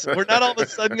at. We're not all of a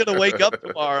sudden going to wake up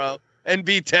tomorrow and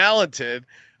be talented.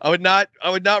 I would not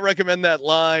recommend that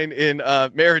line in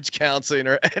marriage counseling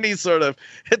or any sort of,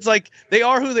 it's like they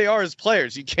are who they are as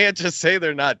players. You can't just say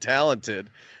they're not talented.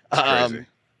 Crazy.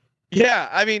 Yeah.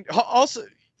 I mean, also,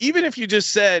 even if you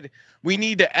just said, we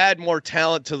need to add more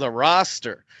talent to the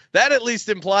roster, that at least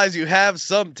implies you have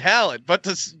some talent. But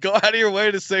to go out of your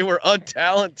way to say we're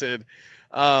untalented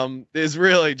is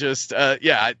really just,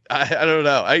 I don't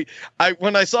know. I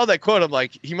when I saw that quote, I'm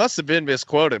like, he must have been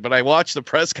misquoted. But I watched the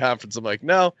press conference. I'm like,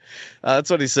 no, that's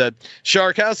what he said.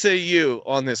 Shark, how say you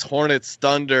on this Hornets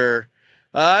Thunder?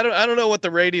 I don't know what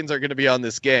the ratings are going to be on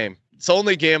this game. It's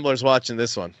only gamblers watching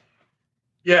this one.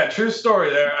 Yeah, true story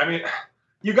there. I mean,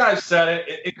 you guys said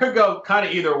it. It could go kind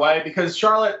of either way because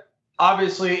Charlotte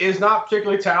obviously is not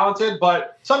particularly talented,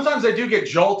 but sometimes they do get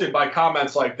jolted by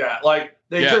comments like that. Like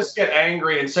they just get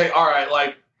angry and say, all right,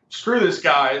 like, screw this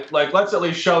guy. Like, let's at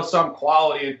least show some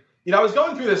quality. And, you know, I was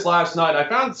going through this last night. And I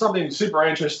found something super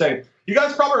interesting. You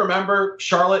guys probably remember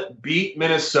Charlotte beat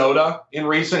Minnesota in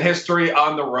recent history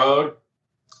on the road.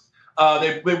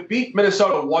 They beat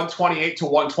Minnesota 128 to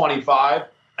 125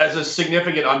 as a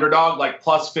significant underdog, like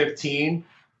plus 15.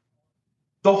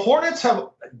 The Hornets have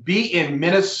beaten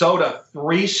Minnesota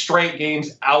 3 straight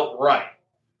games outright.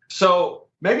 So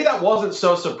maybe that wasn't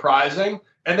so surprising.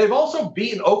 And they've also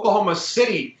beaten Oklahoma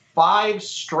City 5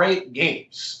 straight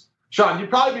games. Sean, you'd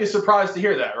probably be surprised to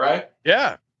hear that, right?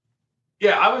 Yeah.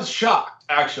 Yeah, I was shocked,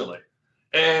 actually.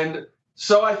 And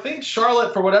so I think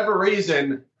Charlotte, for whatever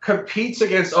reason, competes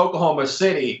against Oklahoma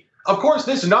City. Of course,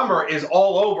 this number is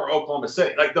all over Oklahoma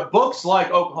City. Like, the books like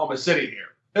Oklahoma City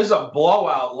here. This is a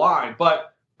blowout line.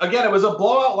 But, again, it was a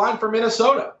blowout line for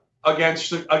Minnesota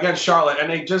against Charlotte.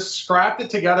 And they just scrapped it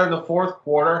together in the fourth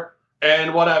quarter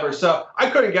and whatever. So I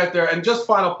couldn't get there. And just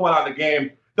final point on the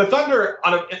game. The Thunder,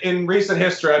 in recent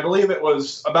history, I believe it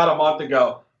was about a month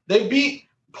ago, they beat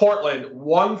Portland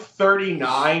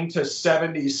 139 to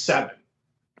 77.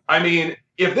 I mean,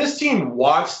 if this team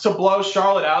wants to blow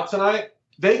Charlotte out tonight,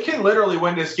 they can literally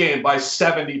win this game by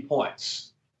 70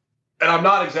 points. And I'm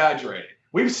not exaggerating.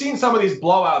 We've seen some of these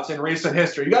blowouts in recent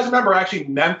history. You guys remember actually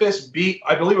Memphis beat,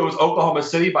 I believe it was Oklahoma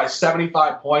City by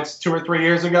 75 points 2 or 3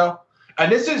 years ago?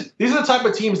 And these are the type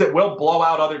of teams that will blow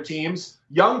out other teams.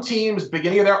 Young teams,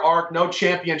 beginning of their arc, no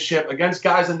championship, against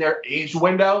guys in their age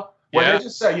window, where they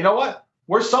just say, you know what?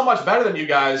 We're so much better than you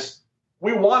guys.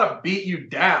 We want to beat you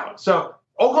down. So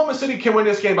Oklahoma City can win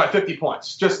this game by 50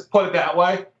 points. Just put it that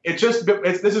way. This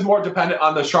is more dependent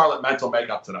on the Charlotte mental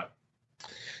makeup tonight.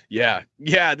 Yeah,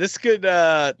 this could,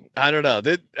 I don't know.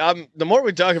 The more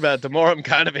we talk about it, the more I'm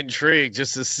kind of intrigued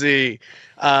just to see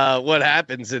what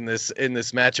happens in this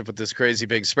matchup with this crazy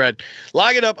big spread.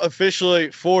 Lock it up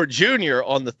officially for Junior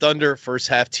on the Thunder first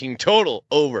half team total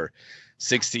over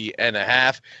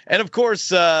 60.5. And of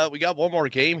course, we got one more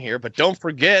game here, but don't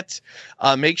forget,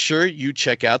 make sure you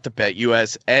check out the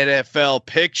BetUS NFL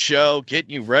Pick Show,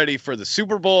 getting you ready for the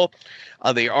Super Bowl.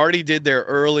 They already did their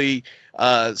early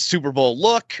Super Bowl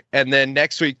look, and then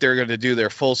next week they're going to do their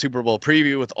full Super Bowl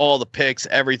preview with all the picks,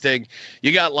 everything.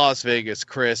 You got Las Vegas,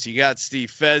 Chris. You got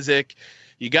Steve Fezzik.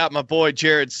 You got my boy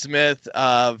Jared Smith.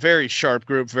 Very sharp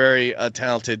group, very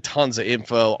talented. Tons of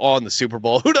info on the Super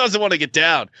Bowl. Who doesn't want to get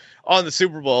down on the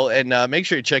Super Bowl? And make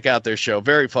sure you check out their show.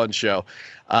 Very fun show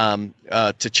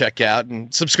to check out,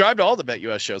 and subscribe to all the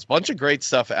BetUS shows. Bunch of great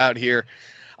stuff out here.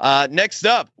 Next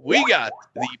up, we got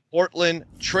the Portland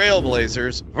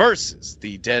Trailblazers versus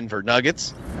the Denver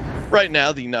Nuggets. Right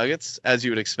now, the Nuggets, as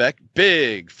you would expect,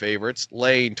 big favorites,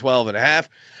 laying 12.5.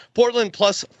 Portland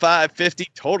plus 550,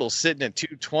 total sitting at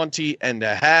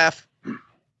 220.5.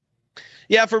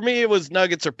 Yeah, for me, it was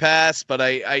Nuggets or pass, but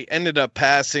I ended up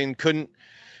passing. Couldn't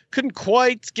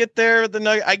quite get there.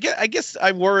 I guess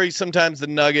I worry sometimes the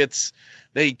Nuggets,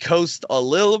 they coast a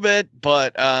little bit,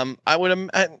 but I would,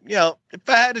 if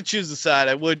I had to choose a side,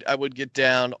 I would get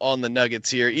down on the Nuggets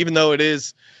here, even though it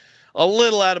is a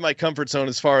little out of my comfort zone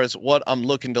as far as what I'm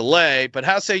looking to lay. But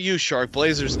how say you, Shark?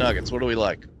 Blazers, Nuggets, what do we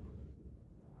like?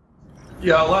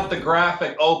 Yeah, I'll let the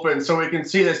graphic open so we can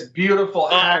see this beautiful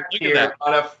hack here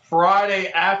on a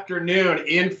Friday afternoon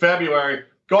in February.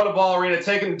 Go to Ball Arena,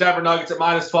 taking the Denver Nuggets at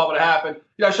minus 12.5.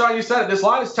 And, Sean, you said it. This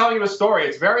line is telling you a story.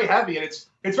 It's very heavy, and it's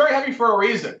very heavy for a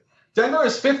reason. Denver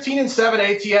is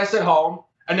 15-7 ATS at home,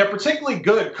 and they're particularly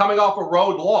good coming off a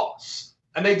road loss.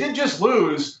 And they did just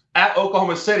lose at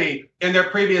Oklahoma City in their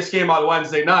previous game on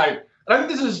Wednesday night. And I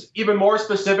think this is even more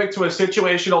specific to a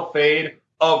situational fade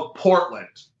of Portland.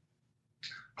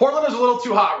 Portland is a little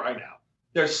too hot right now.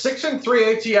 They're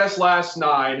 6-3 ATS last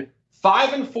 9,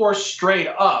 5-4 straight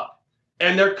up,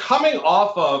 and they're coming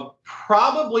off of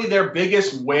probably their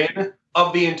biggest win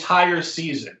of the entire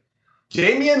season.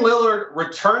 Damian Lillard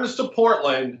returns to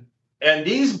Portland, and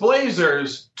these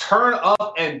Blazers turn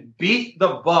up and beat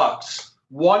the Bucks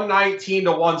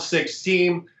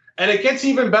 119-116, and it gets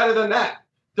even better than that.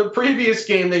 The previous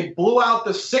game, they blew out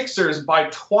the Sixers by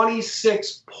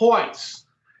 26 points.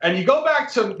 And you go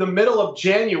back to the middle of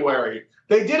January,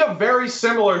 they did a very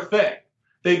similar thing.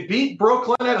 They beat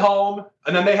Brooklyn at home,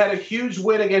 and then they had a huge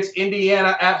win against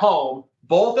Indiana at home,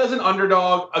 both as an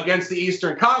underdog against the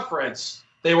Eastern Conference.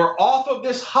 They were off of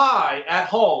this high at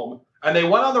home, and they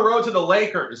went on the road to the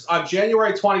Lakers on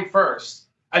January 21st.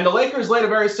 And the Lakers laid a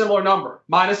very similar number,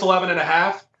 minus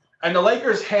 11.5. And the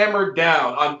Lakers hammered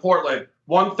down on Portland,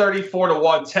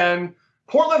 134-110.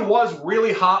 Portland was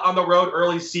really hot on the road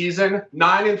early season,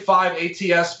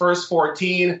 9-5 ATS first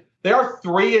 14. They are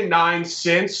 3-9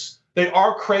 since. They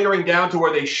are cratering down to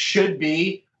where they should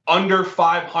be, under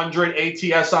 500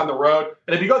 ATS on the road.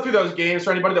 And if you go through those games,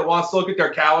 for anybody that wants to look at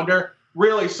their calendar,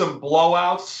 really some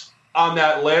blowouts on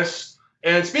that list.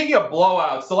 And speaking of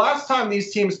blowouts, the last time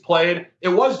these teams played, it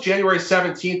was January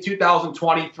 17,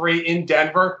 2023 in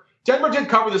Denver. Denver did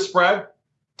cover the spread.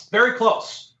 Very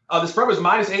close. The spread was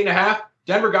minus 8.5.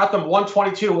 Denver got them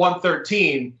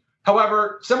 122-113.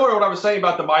 However, similar to what I was saying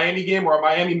about the Miami game where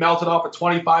Miami melted off a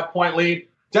 25-point lead,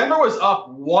 Denver was up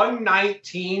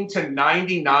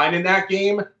 119-99 in that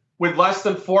game with less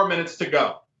than 4 minutes to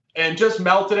go and just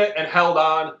melted it and held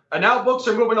on. And now books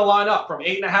are moving the line up from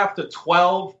 8.5 to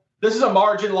 12. This is a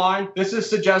margin line. This is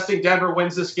suggesting Denver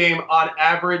wins this game on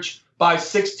average by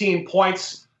 16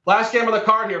 points. Last game on the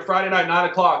card here, Friday night, 9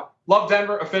 o'clock. Love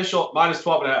Denver, official, minus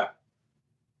 12.5.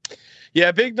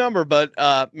 Yeah, big number, but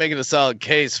making a solid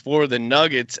case for the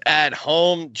Nuggets at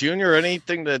home. Junior,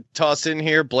 anything to toss in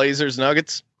here? Blazers,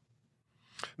 Nuggets?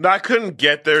 No, I couldn't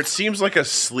get there. It seems like a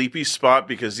sleepy spot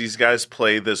because these guys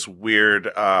play this weird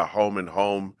home and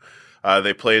home.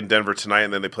 They play in Denver tonight,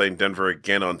 and then they play in Denver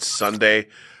again on Sunday.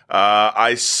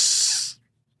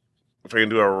 If I can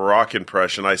do a rock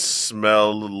impression, I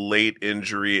smell late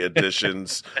injury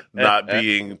additions not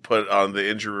being put on the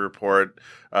injury report.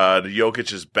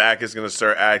 Jokic's back is going to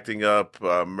start acting up.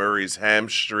 Murray's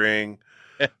hamstring.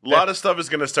 A lot of stuff is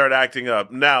going to start acting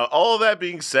up. Now, all of that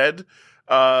being said,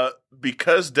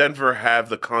 because Denver have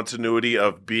the continuity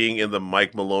of being in the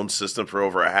Mike Malone system for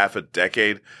over a half a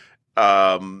decade,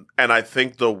 and I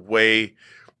think the way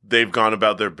they've gone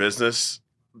about their business,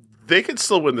 they could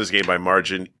still win this game by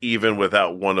margin, even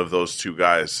without one of those two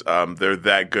guys. They're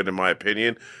that good, in my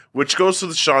opinion, which goes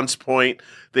to Sean's point.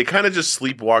 They kind of just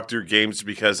sleepwalk through games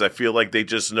because I feel like they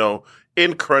just know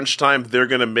in crunch time, they're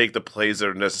going to make the plays that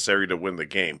are necessary to win the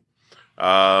game.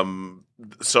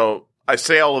 So I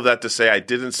say all of that to say I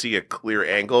didn't see a clear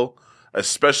angle,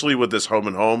 especially with this home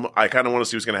and home. I kind of want to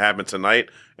see what's going to happen tonight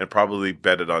and probably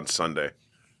bet it on Sunday.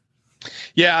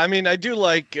 Yeah, I mean, I do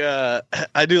like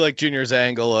Junior's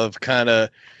angle of kind of,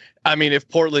 I mean, if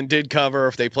Portland did cover,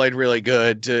 if they played really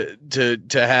good, to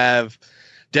have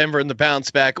Denver in the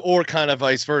bounce back, or kind of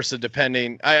vice versa,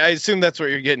 depending. I assume that's what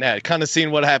you're getting at, kind of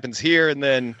seeing what happens here, and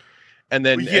then.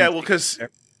 Yeah, well, because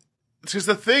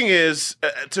the thing is,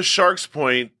 to Shark's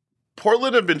point,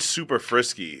 Portland have been super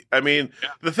frisky. I mean,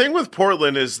 The thing with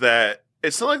Portland is that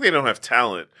it's not like they don't have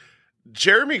talent.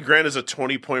 Jeremy Grant is a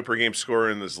 20-point per game scorer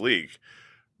in this league.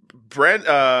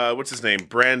 What's his name?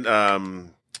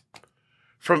 From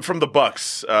the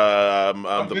Bucks,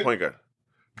 the point guard.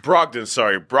 Brogdon,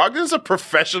 sorry. Brogdon's a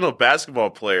professional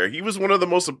basketball player. He was one of the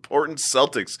most important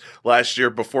Celtics last year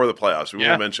before the playoffs. We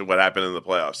won't mention what happened in the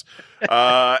playoffs.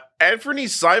 Anthony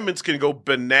Simons can go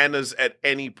bananas at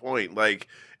any point. Like,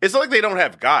 it's not like they don't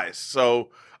have guys.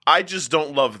 So I just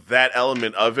don't love that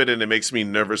element of it, and it makes me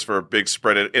nervous for a big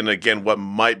spread. And again, what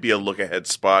might be a look-ahead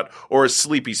spot or a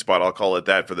sleepy spot, I'll call it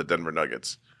that, for the Denver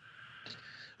Nuggets.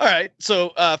 All right,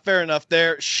 so fair enough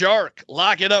there. Shark,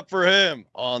 lock it up for him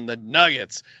on the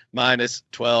Nuggets, minus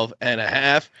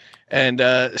 12.5.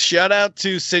 And shout out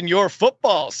to Senor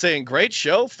Football saying, great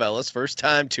show, fellas. First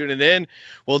time tuning in.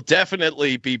 We'll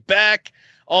definitely be back.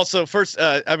 Also,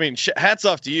 hats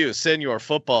off to you, Senor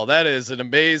Football. That is an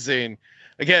amazing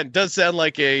Again, does sound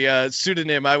like a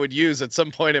pseudonym I would use at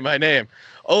some point in my name.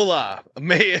 Hola,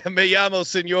 me llamo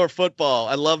Senor Football.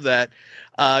 I love that.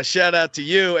 Shout out to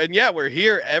you. And yeah, we're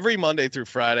here every Monday through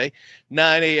Friday,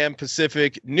 9 a.m.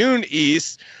 Pacific, noon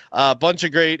East. A bunch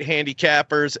of great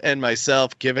handicappers and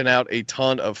myself giving out a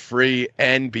ton of free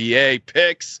NBA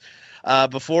picks.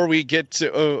 Before we get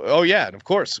to, and of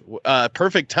course,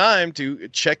 perfect time to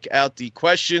check out the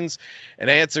questions and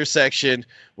answer section.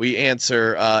 We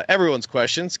answer everyone's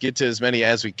questions, get to as many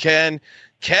as we can.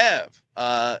 Kev,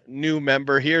 new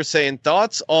member here, saying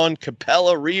thoughts on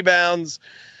Capella rebounds.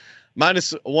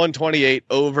 Minus 128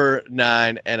 over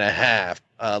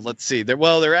 9.5. Let's see.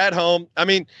 They're at home. I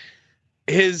mean,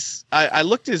 I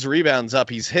looked his rebounds up.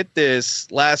 He's hit this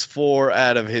last 4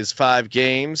 out of his 5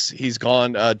 games. He's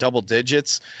gone double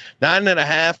digits.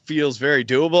 9.5 feels very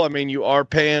doable. I mean, you are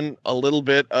paying a little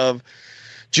bit of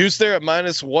juice there at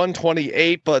minus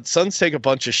 128, but Suns take a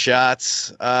bunch of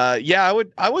shots. I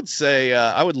would say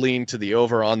I would lean to the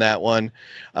over on that one.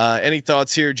 Any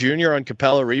thoughts here, Junior, on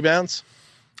Capella rebounds?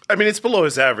 I mean, it's below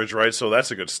his average, right? So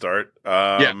that's a good start.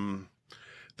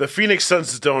 The Phoenix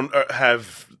Suns don't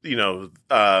have, it's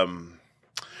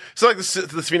like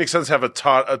the Phoenix Suns have a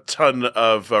ton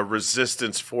of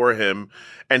resistance for him,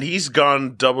 and he's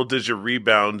gone double-digit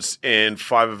rebounds in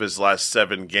 5 of his last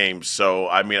 7 games. So,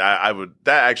 I mean, that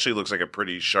actually looks like a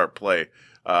pretty sharp play.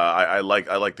 I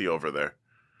like the over there.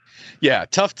 Yeah,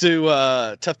 tough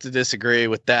to disagree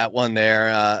with that one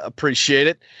there. Appreciate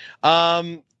it.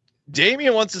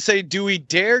 Damian wants to say, do we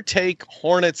dare take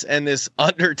Hornets and this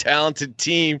under-talented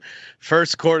team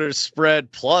first quarter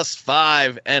spread plus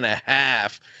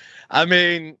 5.5? I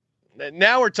mean,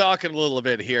 now we're talking a little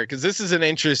bit here because this is an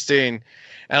interesting,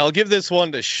 and I'll give this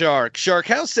one to Shark. Shark,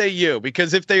 how say you?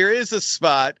 Because if there is a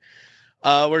spot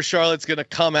where Charlotte's going to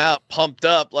come out pumped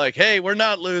up like, hey, we're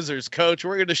not losers, coach.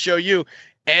 We're going to show you.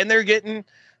 And they're getting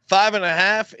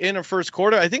 5.5 in a first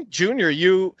quarter. I think, Junior,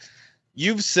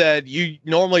 You've said you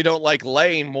normally don't like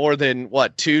laying more than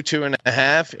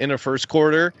 2.5 in a first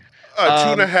quarter.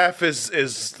 2.5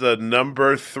 is the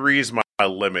number. 3 is my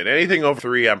limit. Anything over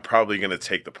 3, I'm probably going to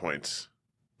take the points.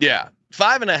 Yeah,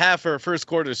 5.5 for a first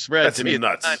quarter spread. That's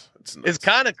nuts. It's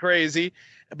kind of crazy.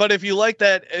 But if you like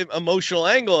that emotional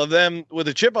angle of them with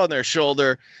a chip on their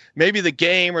shoulder, maybe the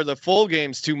game or the full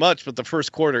game's too much, but the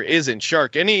first quarter isn't.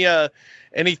 Shark, any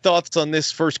thoughts on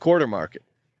this first quarter market?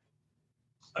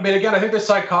 I mean, again, I think the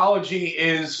psychology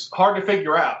is hard to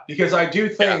figure out because I do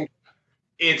think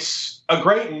it's a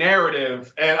great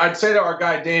narrative. And I'd say to our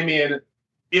guy, Damian,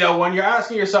 when you're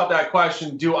asking yourself that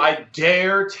question, do I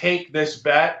dare take this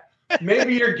bet?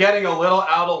 Maybe you're getting a little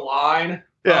out of line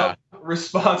of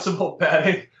responsible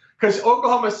betting because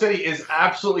Oklahoma City is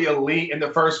absolutely elite in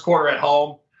the first quarter at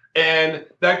home. And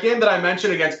that game that I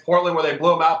mentioned against Portland where they blew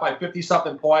them out by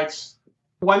 50-something points,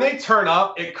 when they turn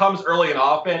up, it comes early and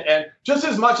often. And just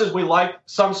as much as we like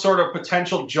some sort of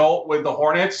potential jolt with the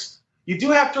Hornets, you do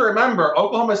have to remember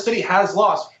Oklahoma City has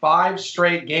lost 5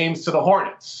 straight games to the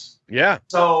Hornets. Yeah.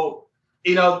 So,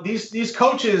 these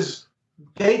coaches,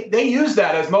 they use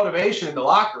that as motivation in the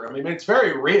locker room. I mean, it's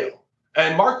very real.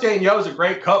 And Mark Daigneault is a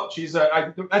great coach.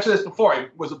 I mentioned this before. He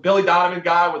was a Billy Donovan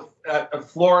guy at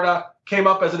Florida, came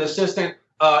up as an assistant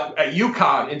at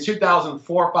UConn in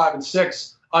 2004, 5, and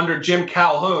 6. Under Jim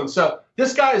Calhoun. So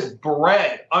this guy is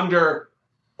bred under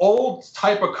old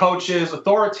type of coaches,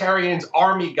 authoritarians,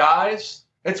 Army guys.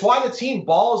 It's why the team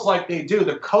balls like they do.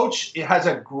 The coach has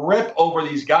a grip over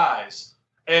these guys.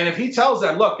 And if he tells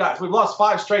them, look, guys, we've lost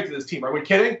 5 straight to this team. Are we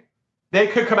kidding? They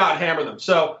could come out and hammer them.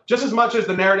 So just as much as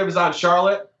the narrative is on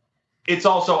Charlotte, it's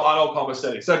also on Oklahoma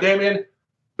City. So, Damian,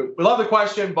 we love the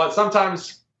question, but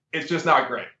sometimes it's just not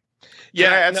great. Yeah,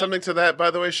 can I add something to that,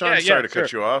 by the way, Sean? Sorry to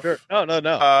cut you off. Sure. Oh,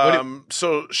 no.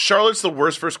 So Charlotte's the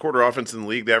worst first quarter offense in the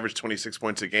league. They average 26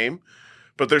 points a game,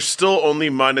 but they're still only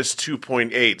minus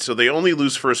 2.8. So they only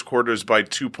lose first quarters by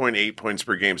 2.8 points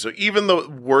per game. So even the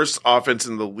worst offense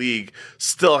in the league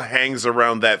still hangs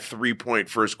around that 3-point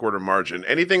first quarter margin.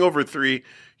 Anything over 3,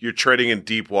 you're treading in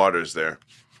deep waters there.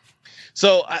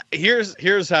 So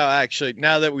here's how actually,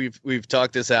 now that we've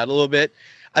talked this out a little bit,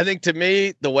 I think to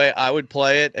me, the way I would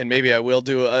play it, and maybe I will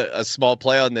do a small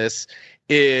play on this,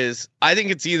 is I think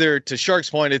it's either, to Shark's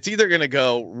point, it's either going to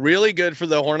go really good for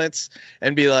the Hornets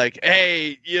and be like,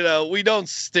 hey, we don't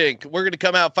stink. We're going to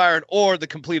come out firing, or the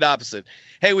complete opposite.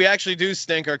 Hey, we actually do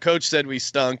stink. Our coach said we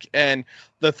stunk, and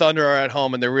the Thunder are at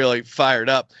home and they're really fired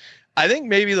up. I think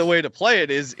maybe the way to play it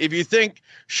is if you think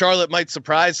Charlotte might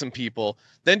surprise some people,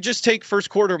 then just take first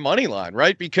quarter money line,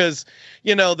 right? Because,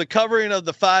 the covering of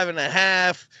the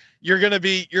 5.5, you're gonna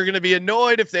be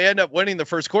annoyed if they end up winning the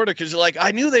first quarter because you're like,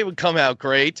 I knew they would come out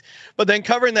great, but then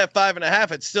covering that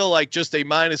 5.5, it's still like just a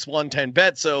minus 110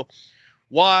 bet. So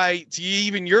why, to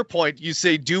even your point, you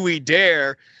say, do we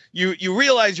dare? You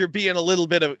realize you're being a little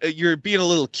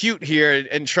cute here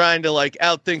and trying to like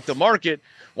outthink the market.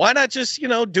 Why not just,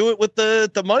 do it with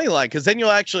the money line? Because then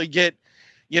you'll actually get,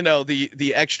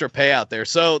 the extra payout there.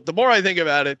 So the more I think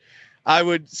about it, I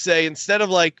would say instead of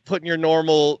like putting your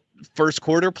normal first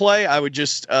quarter play, I would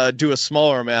just do a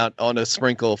smaller amount on a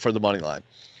sprinkle for the money line.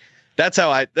 That's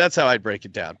how I'd break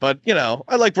it down. But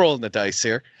I like rolling the dice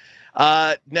here.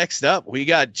 Next up, we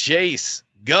got Jace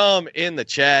Gum in the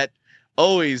chat.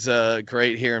 Always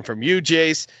great hearing from you,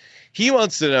 Jace. He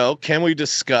wants to know, can we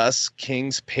discuss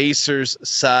Kings Pacers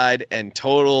side and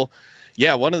total?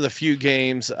 Yeah, one of the few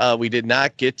games we did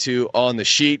not get to on the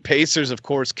sheet. Pacers, of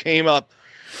course, came up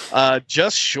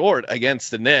just short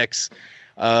against the Knicks.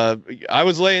 I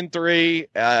was laying 3.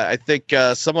 I think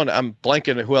someone, I'm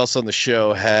blanking who else on the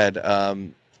show had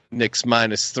Knicks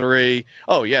 -3.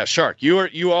 Oh, yeah, Shark. You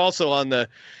were also on the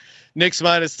Knicks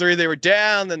 -3. They were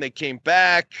down, then they came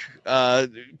back.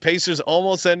 Pacers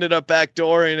almost ended up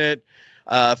backdooring it.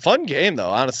 Fun game, though,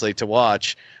 honestly, to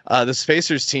watch. This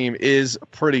Pacers team is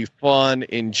pretty fun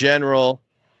in general.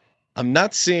 I'm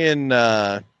not seeing.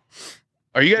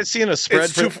 Are you guys seeing a spread?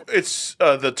 It's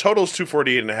the total's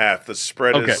 248.5. The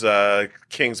spread is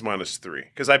Kings -3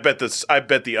 because I bet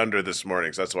the under this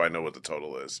morning, so that's why I know what the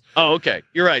total is. Oh, okay,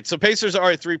 you're right. So Pacers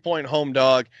are a 3-point home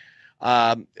dog.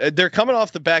 They're coming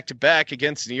off the back-to-back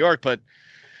against New York, but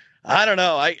I don't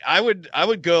know. I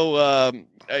would go.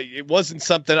 It wasn't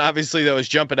something obviously that was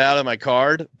jumping out of my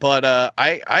card, but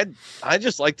I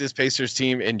just like this Pacers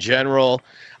team in general.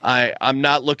 I'm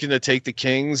not looking to take the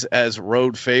Kings as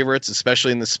road favorites,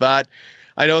 especially in the spot.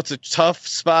 I know it's a tough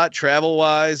spot travel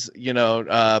wise,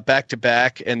 back to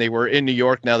back, and they were in New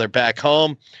York. Now they're back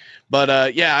home, but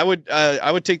I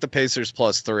would take the Pacers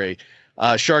 +3.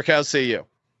 Shark, how say you?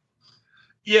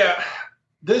 Yeah,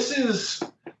 this is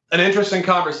an interesting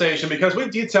conversation because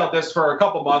we've detailed this for a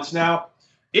couple months now.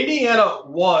 Indiana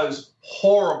was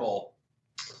horrible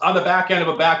on the back end of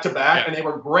a back-to-back, and they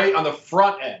were great on the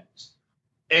front end.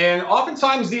 And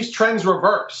oftentimes these trends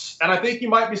reverse, and I think you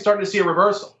might be starting to see a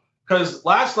reversal because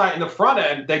last night in the front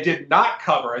end, they did not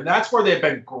cover, and that's where they've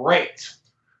been great.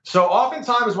 So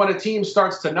oftentimes when a team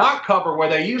starts to not cover where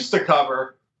they used to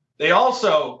cover, they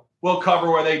also will cover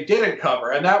where they didn't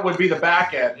cover, and that would be the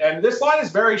back end. And this line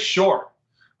is very short.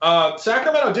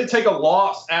 Sacramento did take a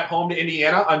loss at home to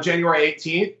Indiana on January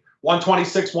 18th,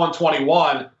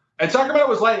 126-121, and Sacramento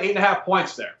was laying 8.5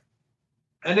 points there.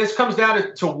 And this comes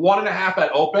down to 1.5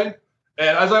 at open.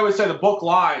 And as I would say, the book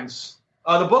lines,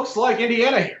 the books like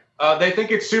Indiana here. They think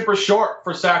it's super short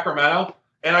for Sacramento,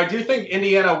 and I do think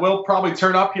Indiana will probably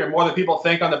turn up here more than people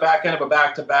think on the back end of a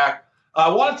back-to-back. I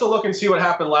wanted to look and see what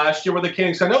happened last year with the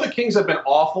Kings. I know the Kings have been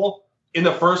awful in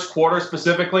the first quarter,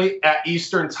 specifically at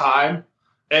Eastern time.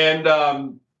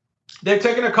 And they've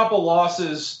taken a couple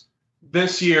losses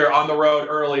this year on the road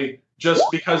early just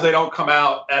because they don't come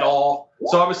out at all.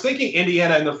 So I was thinking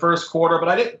Indiana in the first quarter, but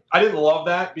I didn't love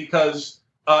that because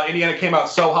Indiana came out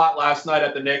so hot last night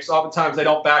at the Knicks. Oftentimes they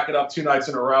don't back it up 2 nights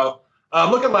in a row.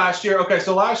 Look at last year. Okay,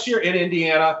 so last year in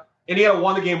Indiana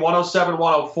won the game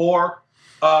 107-104.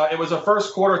 It was a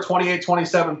first quarter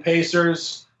 28-27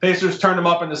 Pacers. Pacers turned them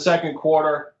up in the second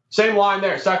quarter. Same line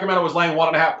there. Sacramento was laying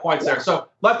 1.5 points there. So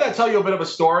let that tell you a bit of a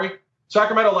story.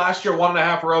 Sacramento last year,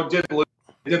 1.5 road,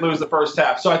 did lose the first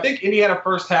half. So I think Indiana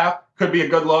first half could be a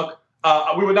good look.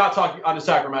 We would not talk on the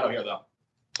Sacramento here, though.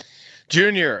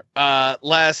 Junior,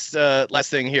 last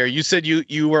thing here. You said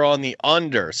you were on the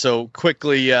under. So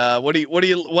quickly,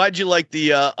 why'd you like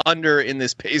the under in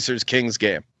this Pacers Kings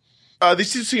game?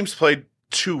 These two teams played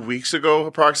 2 weeks ago,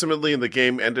 approximately, and the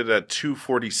game ended at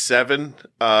 247.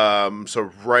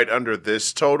 So right under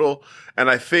this total. And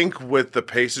I think with the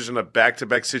Pacers in a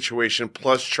back-to-back situation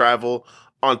plus travel,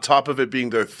 on top of it being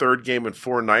their third game in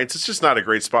 4 nights, it's just not a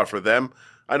great spot for them.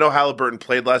 I know Halliburton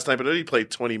played last night, but only played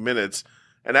 20 minutes.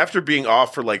 And after being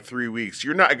off for like 3 weeks,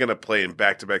 you're not going to play in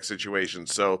back-to-back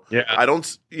situations. So I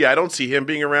don't see him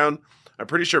being around. I'm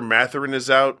pretty sure Mathurin is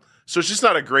out. So it's just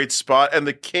not a great spot. And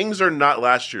the Kings are not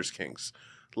last year's Kings.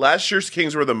 Last year's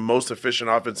Kings were the most efficient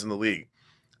offense in the league.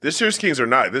 This year's Kings are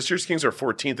not. This year's Kings are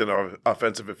 14th in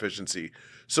offensive efficiency.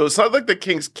 So it's not like the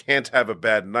Kings can't have a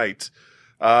bad night.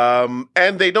 And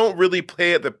they don't really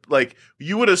play at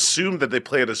you would assume that they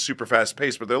play at a super fast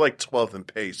pace, but they're like 12th in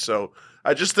pace. So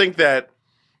I just think that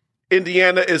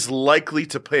Indiana is likely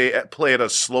to play at a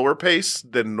slower pace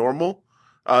than normal.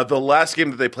 The last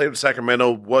game that they played with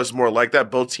Sacramento was more like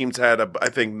that. Both teams had, I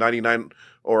think, 99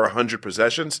 or 100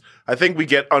 possessions. I think we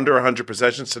get under 100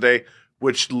 possessions today,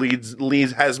 which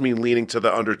has me leaning to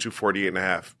the under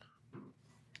 248.5.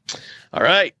 All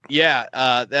right. Yeah,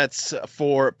 that's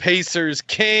for Pacers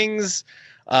Kings.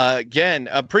 Again,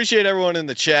 appreciate everyone in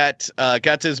the chat.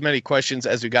 Got to as many questions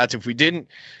as we got to. If we didn't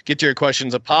get to your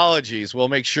questions, apologies. We'll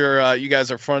make sure you guys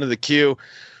are front of the queue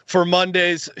for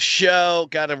Monday's show.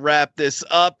 Got to wrap this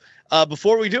up.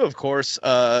 Before we do, of course,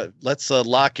 let's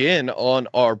lock in on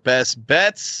our best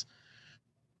bets.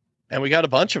 And we got a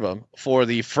bunch of them for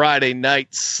the Friday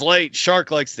night slate. Shark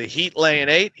likes the Heat laying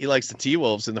 8. He likes the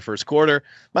T-Wolves in the first quarter,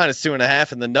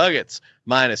 -2.5, and the Nuggets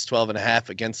 -12.5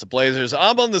 against the Blazers.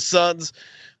 I'm on the Suns,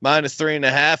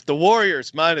 -3.5. The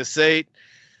Warriors, -8.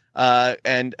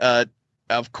 And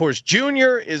of course,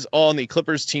 Junior is on the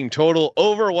Clippers team total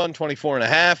over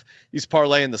 124.5. He's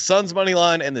parlaying the Suns money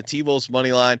line and the T-Wolves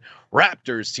money line.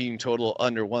 Raptors team total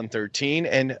under 113.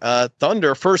 And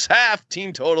Thunder first half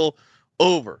team total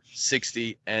over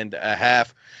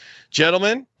 60.5.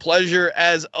 Gentlemen, pleasure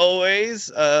as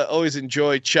always. Always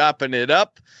enjoy chopping it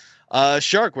up.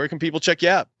 Shark, where can people check you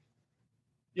out?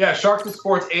 Yeah, Shark the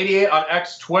Sports 88 on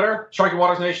X, Twitter, Sharky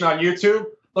Waters Nation on YouTube.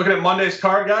 Looking at Monday's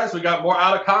card, guys, we got more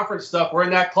out of conference stuff. We're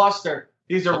in that cluster.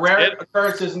 These are rare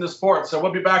occurrences in the sport. So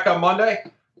we'll be back on Monday.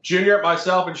 Junior,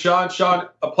 myself, and Sean. Sean,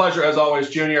 a pleasure as always,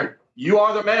 Junior. You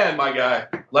are the man, my guy.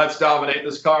 Let's dominate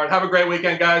this card. Have a great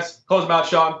weekend, guys. Close them out,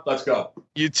 Sean. Let's go.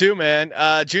 You too, man.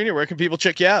 Junior, where can people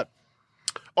check you out?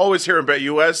 Always here in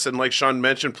BetUS, and like Sean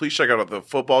mentioned, please check out the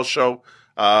football show.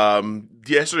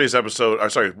 Wednesday's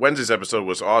episode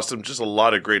was awesome. Just a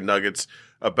lot of great nuggets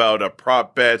about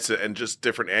prop bets and just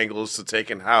different angles to take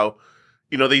and how,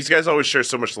 these guys always share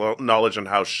so much knowledge on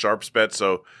how sharps bet.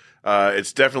 So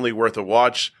it's definitely worth a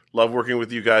watch. Love working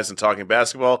with you guys and talking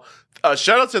basketball.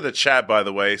 Shout out to the chat, by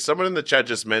the way. Someone in the chat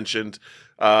just mentioned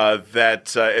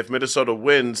that if Minnesota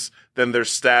wins, then their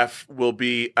staff will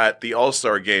be at the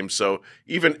All-Star game. So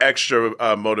even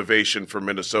extra motivation for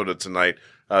Minnesota tonight.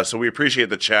 So we appreciate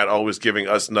the chat always giving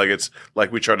us nuggets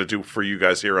like we try to do for you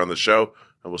guys here on the show.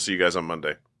 And we'll see you guys on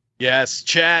Monday. Yes,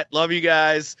 chat. Love you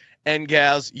guys and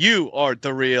gals. You are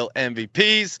the real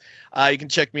MVPs. You can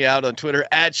check me out on Twitter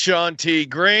at Sean T.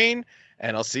 Green.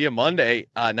 And I'll see you Monday,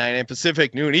 9 a.m.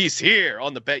 Pacific, noon East, here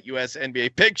on the BetUS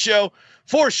NBA Pick Show.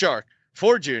 For Shark,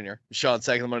 for Junior, Sean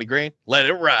Second the Money Green. Let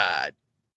it ride.